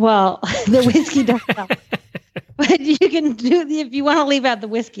 Well, the whiskey does help. But you can if you want to leave out the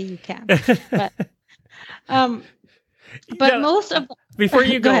whiskey, you can. But most of before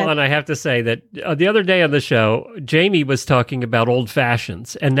you go on, I have to say that the other day on the show, Jamie was talking about old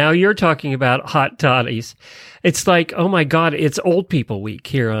fashions, and now you're talking about hot toddies. It's like, oh my God, it's old people week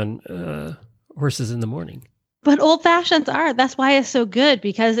here on Horses in the Morning. But old fashions are. That's why it's so good,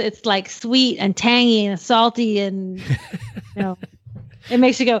 because it's like sweet and tangy and salty, and it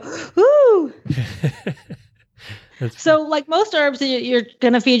makes you go, ooh. So like most herbs, you're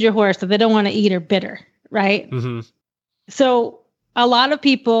going to feed your horse that they don't want to eat are bitter, right? Mm-hmm. So a lot of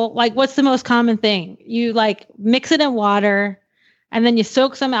people, like, what's the most common thing? You like mix it in water, and then you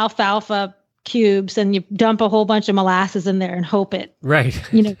soak some alfalfa cubes, and you dump a whole bunch of molasses in there and hope it. Right.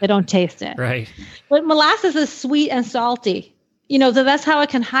 They don't taste it. Right. But molasses is sweet and salty. So that's how it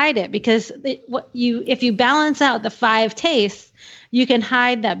can hide it, because if you balance out the 5 tastes, you can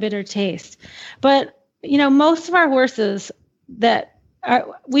hide that bitter taste. But most of our horses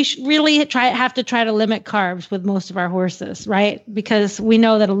we really have to try to limit carbs with most of our horses, right? Because we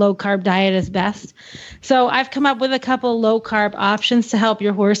know that a low carb diet is best. So I've come up with a couple low carb options to help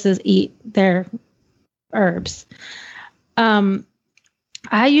your horses eat their herbs.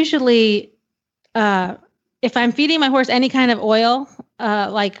 I usually, if I'm feeding my horse any kind of oil,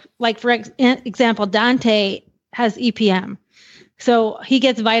 like for example, Dante has EPM. So he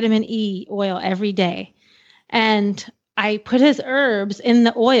gets vitamin E oil every day. And I put his herbs in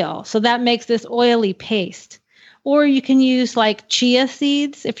the oil. So that makes this oily paste. Or you can use like chia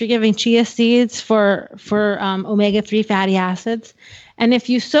seeds if you're giving chia seeds for omega-3 fatty acids. And if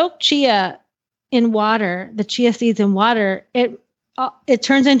you soak chia in water, the chia seeds in water, it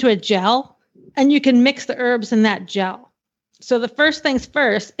turns into a gel, and you can mix the herbs in that gel. So the first things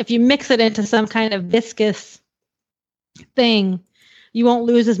first, if you mix it into some kind of viscous thing, you won't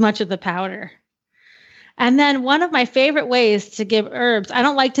lose as much of the powder. And then one of my favorite ways to give herbs, I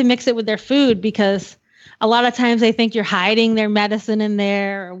don't like to mix it with their food, because a lot of times they think you're hiding their medicine in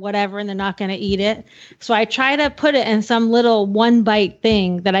there or whatever, and they're not going to eat it. So I try to put it in some little 1-bite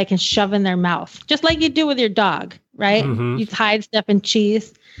thing that I can shove in their mouth, just like you do with your dog, right? Mm-hmm. You hide stuff in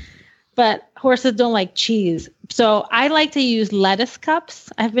cheese, but horses don't like cheese. So I like to use lettuce cups.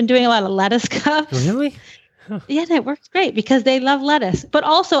 I've been doing a lot of lettuce cups. Really? Huh. Yeah, it works great because they love lettuce. But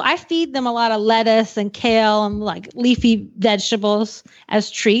also I feed them a lot of lettuce and kale and like leafy vegetables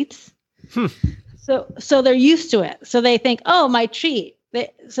as treats. So they're used to it. So they think, oh, my treat.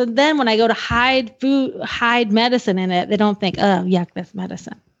 So then when I go to hide medicine in it, they don't think, oh, yuck, that's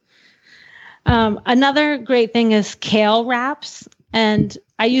medicine. Another great thing is kale wraps. And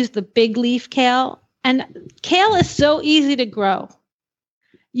I use the big leaf kale. And kale is so easy to grow.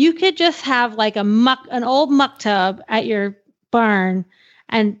 You could just have like an old muck tub at your barn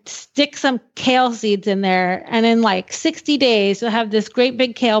and stick some kale seeds in there. And in like 60 days, you'll have this great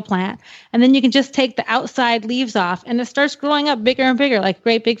big kale plant. And then you can just take the outside leaves off, and it starts growing up bigger and bigger, like a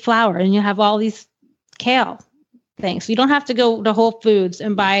great big flower. And you have all these kale things. You don't have to go to Whole Foods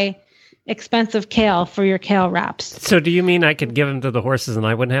and buy expensive kale for your kale wraps. So do you mean I could give them to the horses and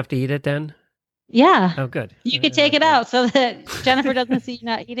I wouldn't have to eat it then? Yeah. Oh, good. You could take it out so that Jennifer doesn't see you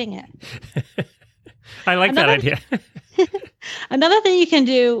not eating it. I like that idea. Another thing you can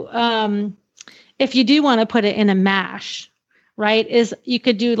do, if you do want to put it in a mash, right, is you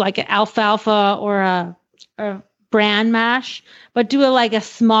could do like an alfalfa or a bran mash, but do a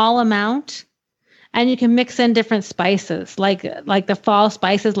small amount, and you can mix in different spices, like the fall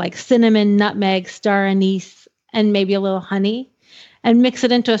spices like cinnamon, nutmeg, star anise, and maybe a little honey, and mix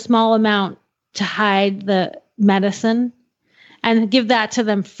it into a small amount to hide the medicine, and give that to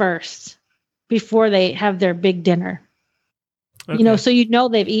them first before they have their big dinner. Okay. so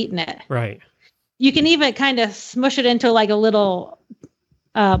they've eaten it. Right. You can even kind of smush it into like a little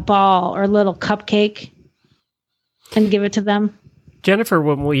ball or a little cupcake and give it to them. Jennifer,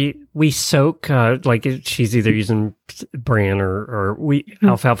 when we soak, like she's either using bran or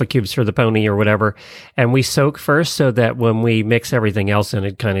alfalfa cubes for the pony or whatever, and we soak first so that when we mix everything else in,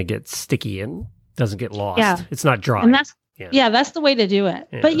 it kind of gets sticky and doesn't get lost. Yeah. It's not dry. And that's that's the way to do it.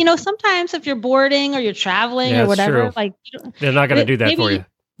 Yeah. But sometimes if you're boarding or you're traveling or whatever, true. like they're not going to do that for you.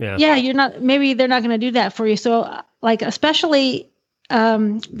 Yeah. Yeah, maybe they're not going to do that for you. So like especially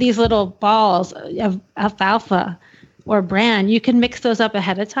these little balls of alfalfa or bran, you can mix those up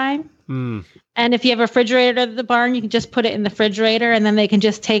ahead of time. Mm. And if you have a refrigerator at the barn, you can just put it in the refrigerator and then they can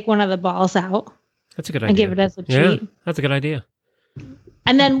just take one of the balls out. That's a good idea. And give it as a treat. Yeah, that's a good idea.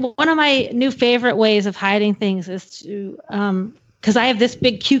 And then one of my new favorite ways of hiding things is to, because I have this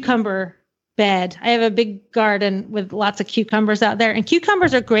big cucumber bed. I have a big garden with lots of cucumbers out there. And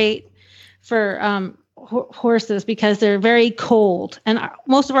cucumbers are great for horses because they're very cold. And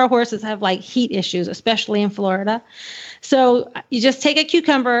most of our horses have like heat issues, especially in Florida. So you just take a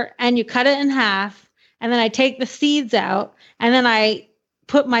cucumber and you cut it in half. And then I take the seeds out and then I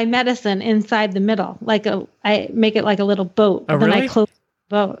put my medicine inside the middle. I make it like a little boat. Oh, then really? I close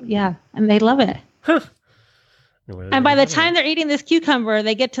the boat. Yeah. And they love it. Huh. And by the time they're eating this cucumber,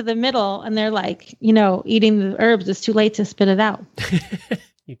 they get to the middle and they're like, eating the herbs. It's too late to spit it out.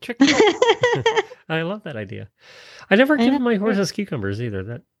 You tricked me. I love that idea. I never given my horses cucumbers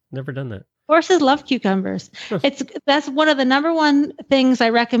either. Never done that. Horses love cucumbers. That's one of the number one things I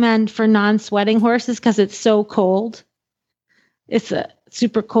recommend for non-sweating horses because it's so cold. It's a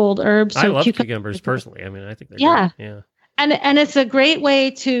super cold herb. So I love cucumbers personally. I mean, I think they're great. Yeah. And it's a great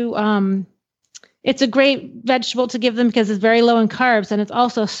way to it's a great vegetable to give them because it's very low in carbs and it's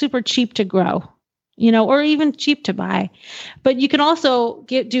also super cheap to grow, or even cheap to buy. But you can also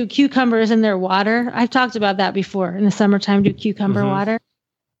do cucumbers in their water. I've talked about that before. In the summertime, do cucumber water.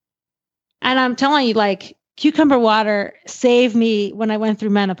 And I'm telling you, like, cucumber water saved me when I went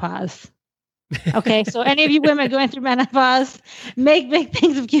through menopause. Okay, so any of you women going through menopause, make big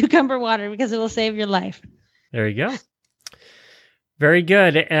things of cucumber water because it will save your life. There you go. Very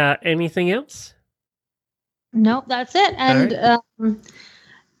good. Anything else? Nope, that's it. And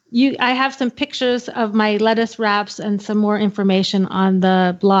I have some pictures of my lettuce wraps and some more information on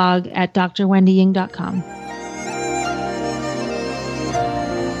the blog at drwendyying.com.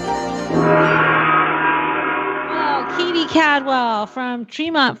 Well, Katie Cadwell from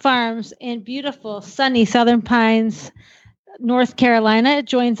Tremont Farms in beautiful, sunny Southern Pines, North Carolina,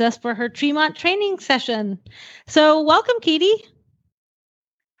 joins us for her Tremont training session. So welcome, Katie.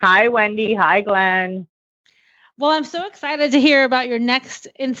 Hi, Wendy. Hi, Glenn. Well, I'm so excited to hear about your next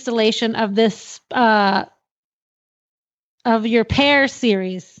installation of this, of your pair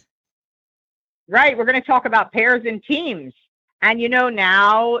series. Right. We're going to talk about pairs and teams. And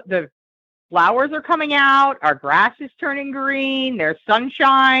now the flowers are coming out. Our grass is turning green. There's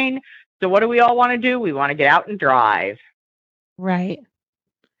sunshine. So what do we all want to do? We want to get out and drive. Right.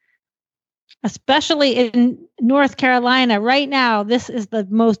 Especially in North Carolina right now, this is the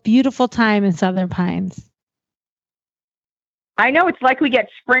most beautiful time in Southern Pines. I know, it's like we get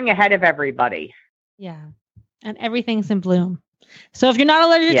spring ahead of everybody. Yeah. And everything's in bloom. So if you're not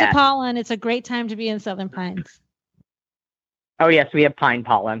allergic to pollen, it's a great time to be in Southern Pines. Oh, yes, we have pine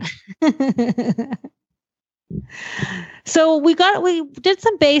pollen. So we did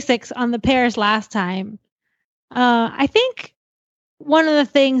some basics on the pairs last time. I think one of the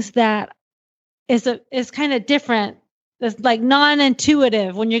things that is kind of different, that's like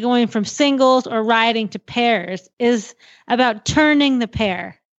non-intuitive when you're going from singles or riding to pairs, is about turning the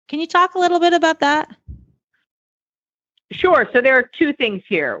pair. Can you talk a little bit about that? Sure. So there are two things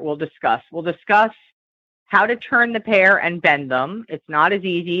here we'll discuss. We'll discuss how to turn the pair and bend them. It's not as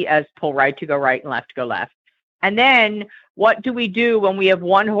easy as pull right to go right and left to go left. And then what do we do when we have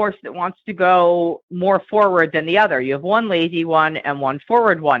one horse that wants to go more forward than the other? You have one lazy one and one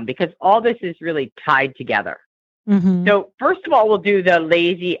forward one, because all this is really tied together. Mm-hmm. So first of all, we'll do the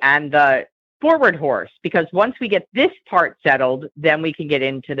lazy and the forward horse, because once we get this part settled, then we can get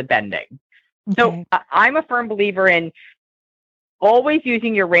into the bending. Okay. So I'm a firm believer in always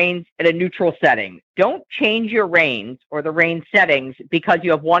using your reins at a neutral setting. Don't change your reins or the rein settings because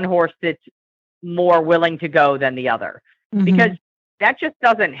you have one horse that's more willing to go than the other, because that just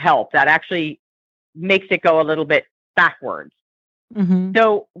doesn't help. That actually makes it go a little bit backwards. Mm-hmm.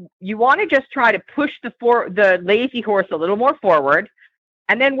 So you want to just try to push the lazy horse a little more forward,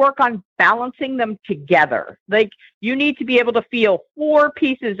 and then work on balancing them together. Like, you need to be able to feel 4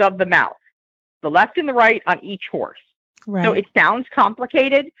 pieces of the mouth, the left and the right on each horse. Right. So it sounds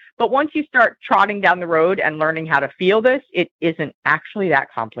complicated, but once you start trotting down the road and learning how to feel this, it isn't actually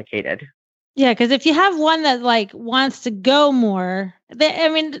that complicated. Yeah, because if you have one that like wants to go more, I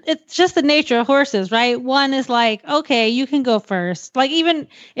mean, it's just the nature of horses, right? One is like, okay, you can go first. Like even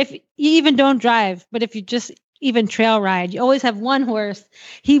if you even don't drive, but if you just even trail ride, you always have one horse.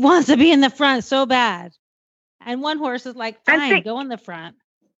 He wants to be in the front so bad. And one horse is like, fine, go in the front.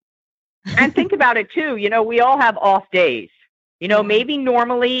 And think about it too. You know, we all have off days. You know, maybe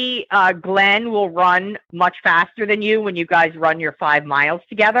normally Glenn will run much faster than you when you guys run your 5 miles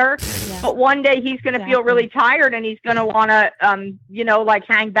together. Yeah. But one day he's going to feel really tired and he's going to want to, you know, like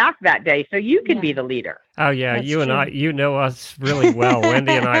hang back that day. So you can be the leader. Oh, yeah. That's you true. And I, you know us really well.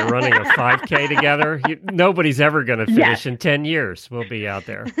 Wendy and I running a 5K together. Nobody's ever going to finish in 10 years. We'll be out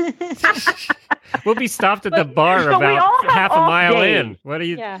there. We'll be stopped at the bar about half a mile in. What do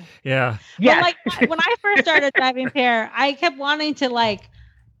you? Yeah. Well, like when I first started driving Pear, I kept wanting to like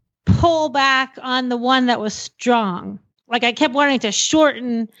pull back on the one that was strong. Like I kept wanting to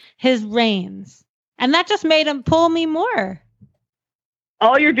shorten his reins, and that just made him pull me more.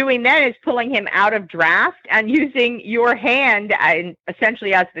 All you're doing then is pulling him out of draft and using your hand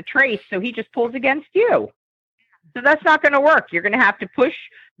essentially as the trace, so he just pulls against you. So that's not going to work. You're going to have to push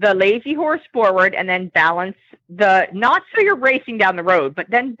the lazy horse forward and then balance not so you're racing down the road, but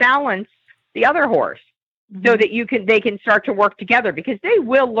then balance the other horse so that they can start to work together, because they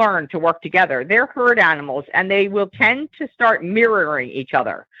will learn to work together. They're herd animals and they will tend to start mirroring each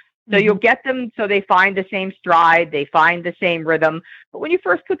other. So you'll get them so they find the same stride, they find the same rhythm. But when you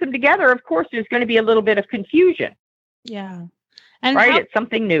first put them together, of course, there's going to be a little bit of confusion. Yeah. And it's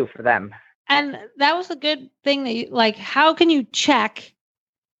something new for them. And that was a good thing that you, like, how can you check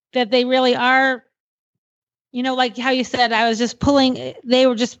that they really are, you know, like how you said, they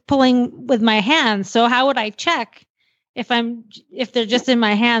were just pulling with my hands. So how would I check if they're just in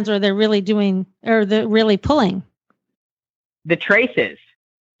my hands or they're really pulling? The traces.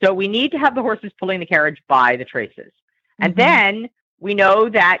 So we need to have the horses pulling the carriage by the traces. And then we know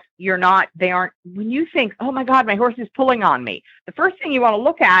that when you think, oh my God, my horse is pulling on me, the first thing you want to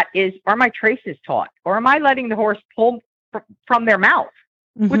look at is, are my traces taut? Or am I letting the horse pull from their mouth,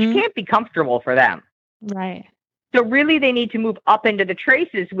 which can't be comfortable for them. Right. So really they need to move up into the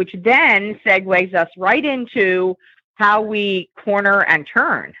traces, which then segues us right into how we corner and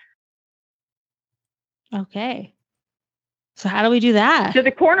turn. Okay. So how do we do that? So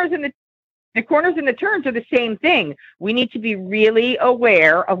the corners and the turns are the same thing. We need to be really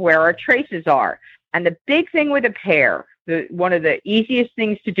aware of where our traces are. And the big thing with a pair, one of the easiest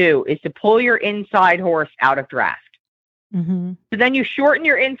things to do is to pull your inside horse out of draft. So then you shorten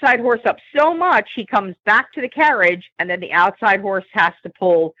your inside horse up so much, he comes back to the carriage, and then the outside horse has to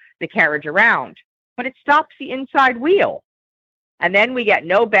pull the carriage around. But it stops the inside wheel. And then we get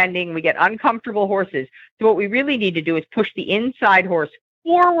no bending, we get uncomfortable horses. So what we really need to do is push the inside horse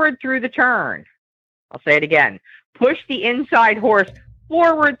forward through the turn. I'll say it again. Push the inside horse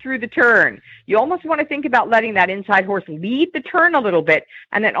forward through the turn. You almost want to think about letting that inside horse lead the turn a little bit,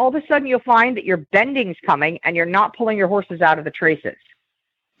 and then all of a sudden you'll find that your bending's coming and you're not pulling your horses out of the traces.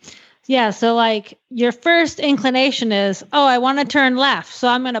 Yeah, so like your first inclination is, oh, I want to turn left, so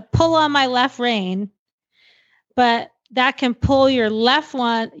I'm going to pull on my left rein, but that can pull your left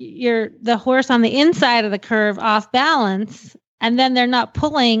one, the horse on the inside of the curve off balance, and then they're not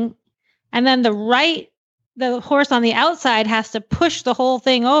pulling, and then the horse on the outside has to push the whole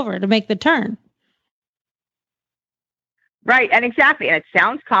thing over to make the turn. Right, and exactly. And it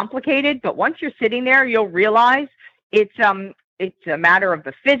sounds complicated, but once you're sitting there, you'll realize it's a matter of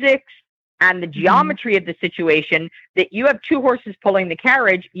the physics and the geometry of the situation, that you have two horses pulling the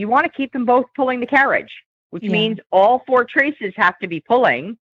carriage. You want to keep them both pulling the carriage, which means all four traces have to be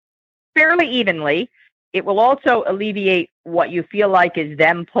pulling fairly evenly. It will also alleviate what you feel like is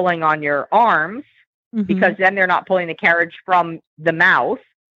them pulling on your arms, because then they're not pulling the carriage from the mouth.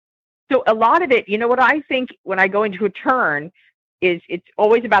 So a lot of it, you know, what I think when I go into a turn is it's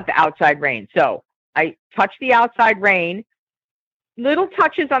always about the outside rein. So I touch the outside rein, little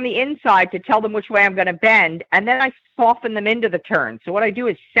touches on the inside to tell them which way I'm going to bend, and then I soften them into the turn. So what I do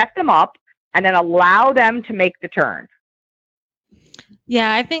is set them up and then allow them to make the turn.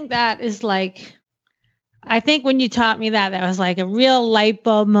 Yeah, I think that is I think when you taught me that was like a real light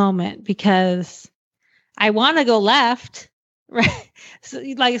bulb moment, because I want to go left, right? So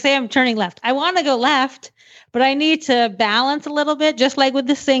like say I'm turning left. I want to go left, but I need to balance a little bit, just like with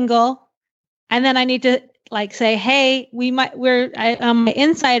the single. And then I need to like say, hey, on my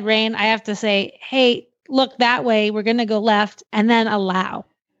inside rein, I have to say, hey, look that way. We're going to go left, and then allow.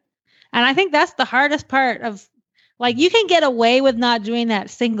 And I think that's the hardest part of Like you can get away with not doing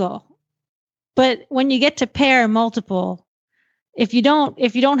that single, but when you get to pair and multiple, if you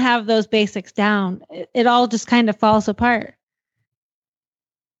don't have those basics down, it all just kind of falls apart.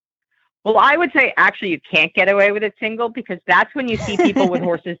 Well, I would say actually you can't get away with it single, because that's when you see people with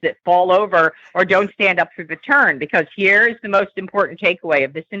horses that fall over or don't stand up through the turn. Because here's the most important takeaway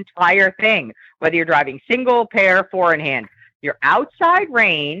of this entire thing, whether you're driving single, pair, four in hand. Your outside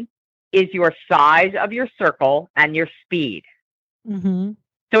rein is your size of your circle and your speed. Mm-hmm.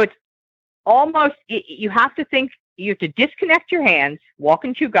 So it's almost, you have to think, you have to disconnect your hands, walk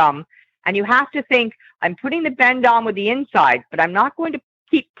and chew gum, and you have to think, I'm putting the bend on with the inside, but I'm not going to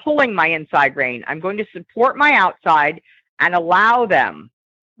keep pulling my inside rein. I'm going to support my outside and allow them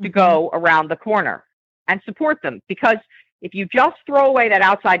to go around the corner and support them. Because if you just throw away that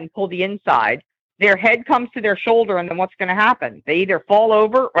outside and pull the inside, their head comes to their shoulder, and then what's going to happen? They either fall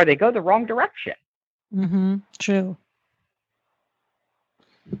over or they go the wrong direction. Mm-hmm. True.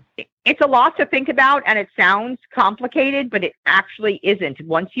 It's a lot to think about, and it sounds complicated, but it actually isn't.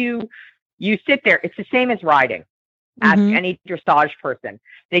 Once you sit there, it's the same as riding. Ask any dressage person.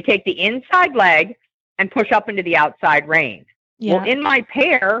 They take the inside leg and push up into the outside rein. Yeah. Well, in my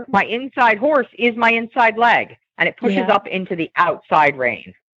pair, my inside horse is my inside leg, and it pushes up into the outside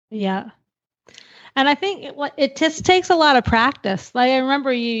rein. Yeah. And I think it just takes a lot of practice. Like I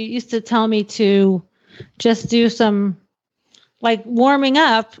remember you used to tell me to just do some like warming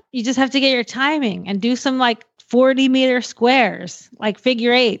up. You just have to get your timing and do some like 40-meter squares, like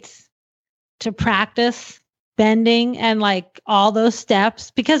figure eights, to practice bending and like all those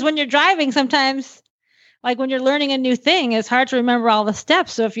steps. Because when you're driving, sometimes like when you're learning a new thing, it's hard to remember all the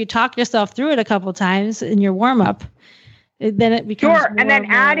steps. So if you talk yourself through it a couple of times in your warm up, then it becomes sure. And then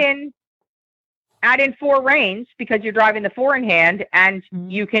add in four reins, because you're driving the four in hand, and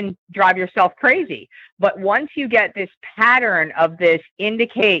you can drive yourself crazy. But once you get this pattern of this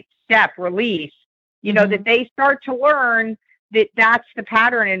indicate, step, release, you know, that they start to learn that that's the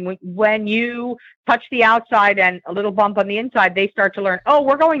pattern. And when you touch the outside and a little bump on the inside, they start to learn, oh,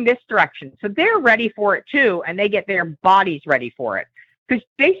 we're going this direction. So they're ready for it too, and they get their bodies ready for it. Because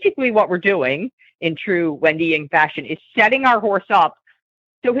basically what we're doing in true Wendying fashion is setting our horse up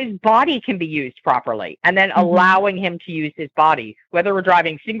so his body can be used properly, and then allowing him to use his body. Whether we're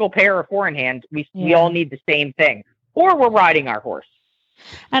driving single, pair, or four in hand, we all need the same thing. Or we're riding our horse.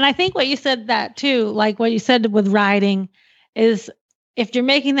 And I think what you said that too, like what you said with riding, is if you're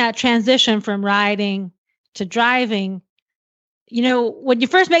making that transition from riding to driving, you know, when you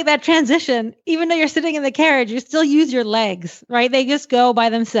first make that transition, even though you're sitting in the carriage, you still use your legs, right? They just go by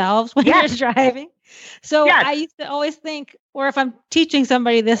themselves when you're driving. So I used to always think, or if I'm teaching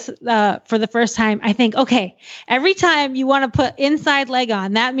somebody this for the first time, I think, okay, every time you want to put inside leg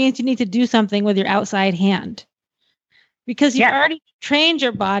on, that means you need to do something with your outside hand, because you've already trained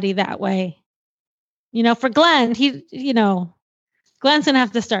your body that way. You know, for Glenn, Glenn's going to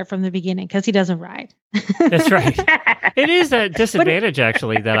have to start from the beginning because he doesn't ride. That's right. It is a disadvantage,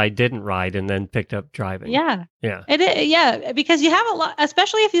 actually, that I didn't ride and then picked up driving. Yeah. Yeah. It is, yeah, because you have a lot,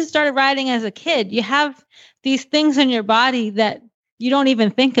 especially if you started riding as a kid, you have these things in your body that you don't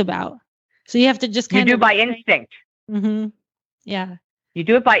even think about. So you have to just kind of... You do by instinct. Mm-hmm. Yeah. You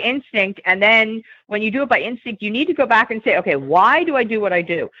do it by instinct, and then when you do it by instinct, you need to go back and say, okay, why do I do what I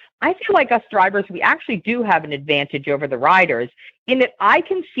do? I feel like us drivers, we actually do have an advantage over the riders in that I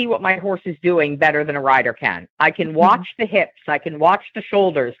can see what my horse is doing better than a rider can. I can watch the hips. I can watch the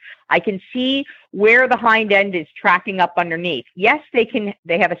shoulders. I can see where the hind end is tracking up underneath. Yes, they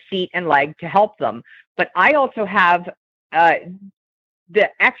have a seat and leg to help them, but I also have the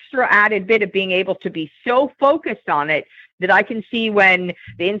extra added bit of being able to be so focused on it that I can see when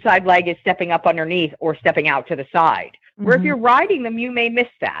the inside leg is stepping up underneath or stepping out to the side. Where if you're riding them, you may miss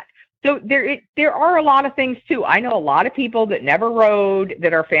that. So there are a lot of things too. I know a lot of people that never rode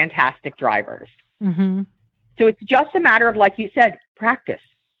that are fantastic drivers. So it's just a matter of, like you said, practice.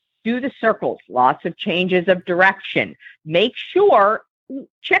 Do the circles, lots of changes of direction. Make sure,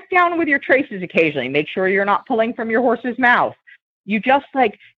 check down with your traces occasionally. Make sure you're not pulling from your horse's mouth. You just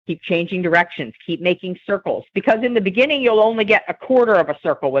keep changing directions, keep making circles, because in the beginning, you'll only get a quarter of a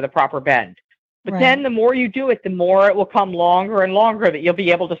circle with a proper bend. But then the more you do it, the more it will come longer and longer that you'll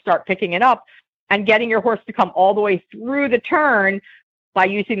be able to start picking it up and getting your horse to come all the way through the turn by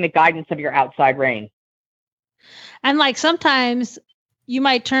using the guidance of your outside rein. And sometimes you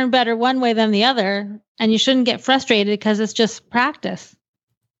might turn better one way than the other, and you shouldn't get frustrated because it's just practice.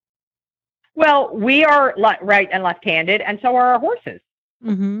 Well, we are right and left-handed, and so are our horses.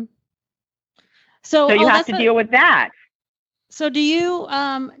 So you have to deal with that. So do you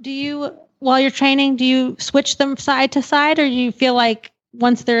while you're training? Do you switch them side to side, or do you feel like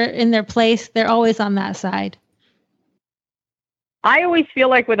once they're in their place, they're always on that side? I always feel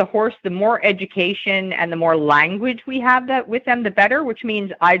like with a horse, the more education and the more language we have that with them, the better, which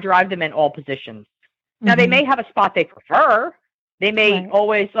means I drive them in all positions. Now, they may have a spot they prefer. They may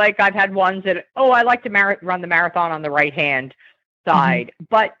always, like I've had ones that, I like to run the marathon on the right-hand side.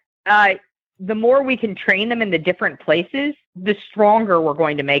 But the more we can train them in the different places, the stronger we're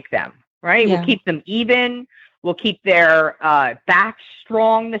going to make them, right? Yeah. We'll keep them even. We'll keep their backs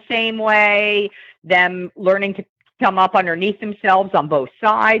strong the same way, them learning to come up underneath themselves on both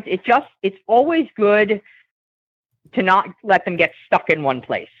sides. It's always good to not let them get stuck in one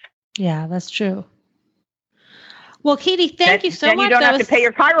place. Yeah, that's true. Well, Katie, thank you so much. Then you don't have to pay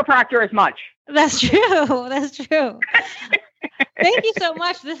your chiropractor as much. That's true. That's true. Thank you so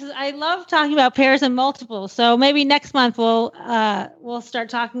much. I love talking about pairs and multiples. So maybe next month we'll start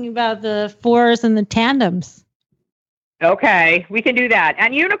talking about the fours and the tandems. Okay, we can do that.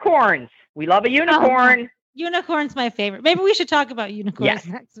 And unicorns. We love a unicorn. Unicorn's my favorite. Maybe we should talk about unicorns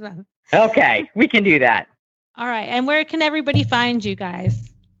next month. Okay, we can do that. All right. And where can everybody find you guys?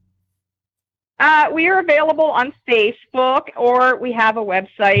 We are available on Facebook, or we have a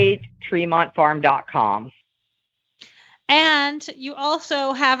website, tremontfarm.com. And you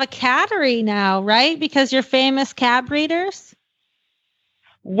also have a cattery now, right? Because you're famous cat breeders?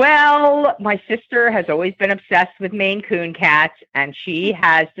 Well, my sister has always been obsessed with Maine Coon cats, and she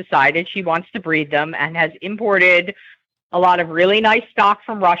has decided she wants to breed them and has imported a lot of really nice stock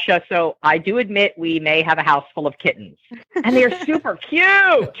from Russia. So I do admit we may have a house full of kittens. And they're super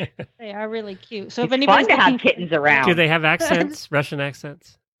cute. They are really cute. So it's fun to have kittens around. Do they have accents, Russian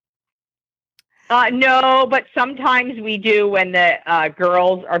accents? No, but sometimes we do when the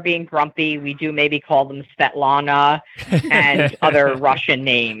girls are being grumpy. We do maybe call them Svetlana and other Russian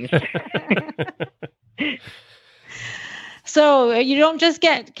names. So you don't just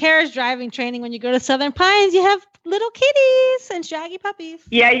get carriage driving training when you go to Southern Pines. You have little kitties and shaggy puppies.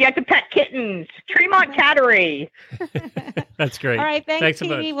 Yeah, you have to pet kittens. Tremont Cattery. That's great. All right, thanks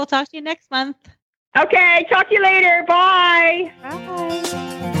Katie. We'll talk to you next month. Okay, talk to you later. Bye.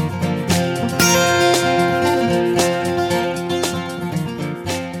 Bye.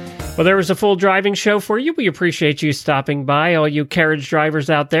 Well, there was a full driving show for you. We appreciate you stopping by, all you carriage drivers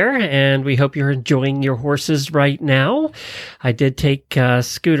out there, and we hope you're enjoying your horses right now. I did take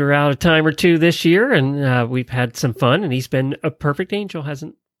Scooter out a time or two this year, and we've had some fun, and he's been a perfect angel,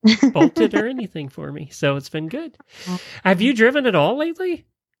 hasn't bolted or anything for me, so it's been good. Have you driven at all lately?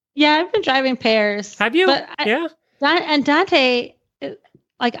 Yeah, I've been driving pairs. Have you? Yeah. And Dante,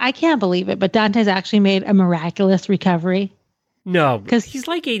 I can't believe it, but Dante's actually made a miraculous recovery. No, because he's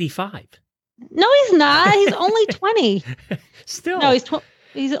like 85. No, he's not. He's only 20. Still. No,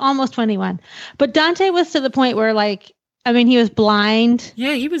 he's almost 21. But Dante was to the point where, he was blind.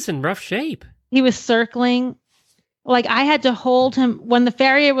 Yeah, he was in rough shape. He was circling. I had to hold him. When the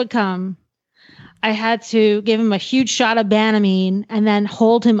farrier would come, I had to give him a huge shot of Banamine and then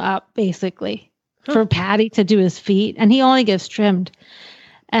hold him up, basically, for Patty to do his feet. And he only gets trimmed.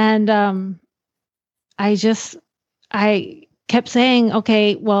 And I kept saying,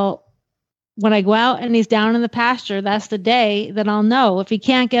 okay, well, when I go out and he's down in the pasture, that's the day that I'll know. If he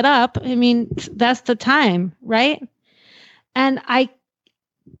can't get up, that's the time, right? And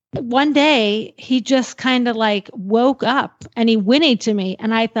one day he just kind of woke up and he whinnied to me,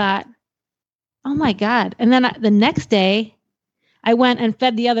 and I thought, oh my God. And then the next day I went and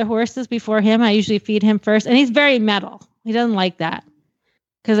fed the other horses before him. I usually feed him first, and he's very metal. He doesn't like that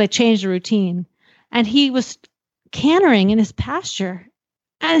because I changed the routine, and he was cantering in his pasture,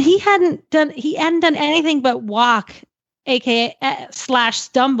 and he hadn't done anything but walk, aka /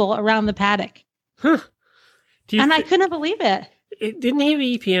 stumble around the paddock. And I couldn't believe it. Didn't he have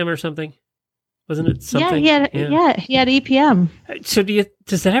EPM or something? Wasn't it something? Yeah, he had EPM. So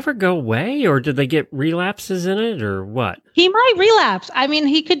does that ever go away, or did they get relapses in it, or what? He might relapse.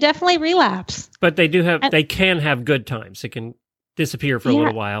 He could definitely relapse. But they they can have good times. It can disappear for a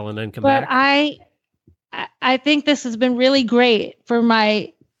little while and then come back. But I think this has been really great for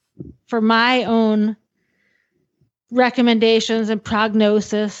my own recommendations and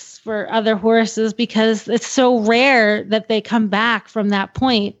prognosis for other horses, because it's so rare that they come back from that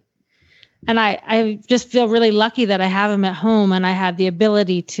point. And I just feel really lucky that I have him at home and I have the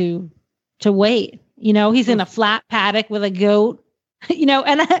ability to wait. He's in a flat paddock with a goat,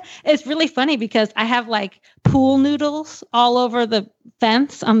 and it's really funny because I have pool noodles all over the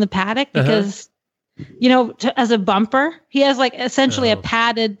fence on the paddock because as a bumper. He has essentially a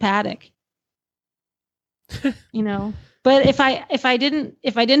padded paddock. But if I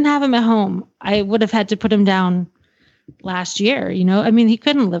didn't have him at home, I would have had to put him down last year. I mean, he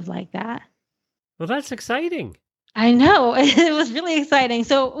couldn't live like that. Well, that's exciting. I know. It was really exciting.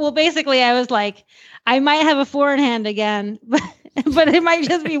 So, well, basically I was like, I might have a four in hand again, but it might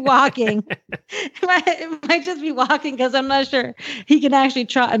just be walking. It might just be walking because I'm not sure he can actually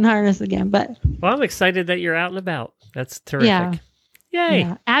trot and harness again. But well, I'm excited that you're out and about. That's terrific. Yeah. Yay.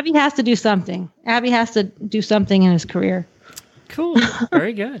 Yeah. Abby has to do something. Abby has to do something in his career. Cool.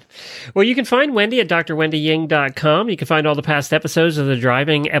 Very good. Well, you can find Wendy at drwendyying.com. You can find all the past episodes of the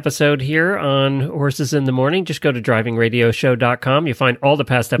driving episode here on Horses in the Morning. Just go to drivingradioshow.com. You'll find all the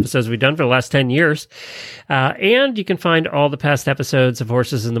past episodes we've done for the last 10 years. And you can find all the past episodes of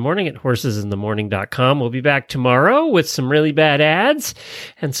Horses in the Morning at horsesinthemorning.com. We'll be back tomorrow with some really bad ads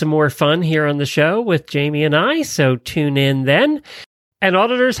and some more fun here on the show with Jamie and I. So tune in then. And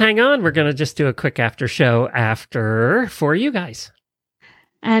auditors, hang on. We're going to just do a quick after show for you guys.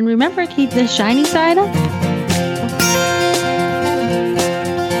 And remember, keep the shiny side up.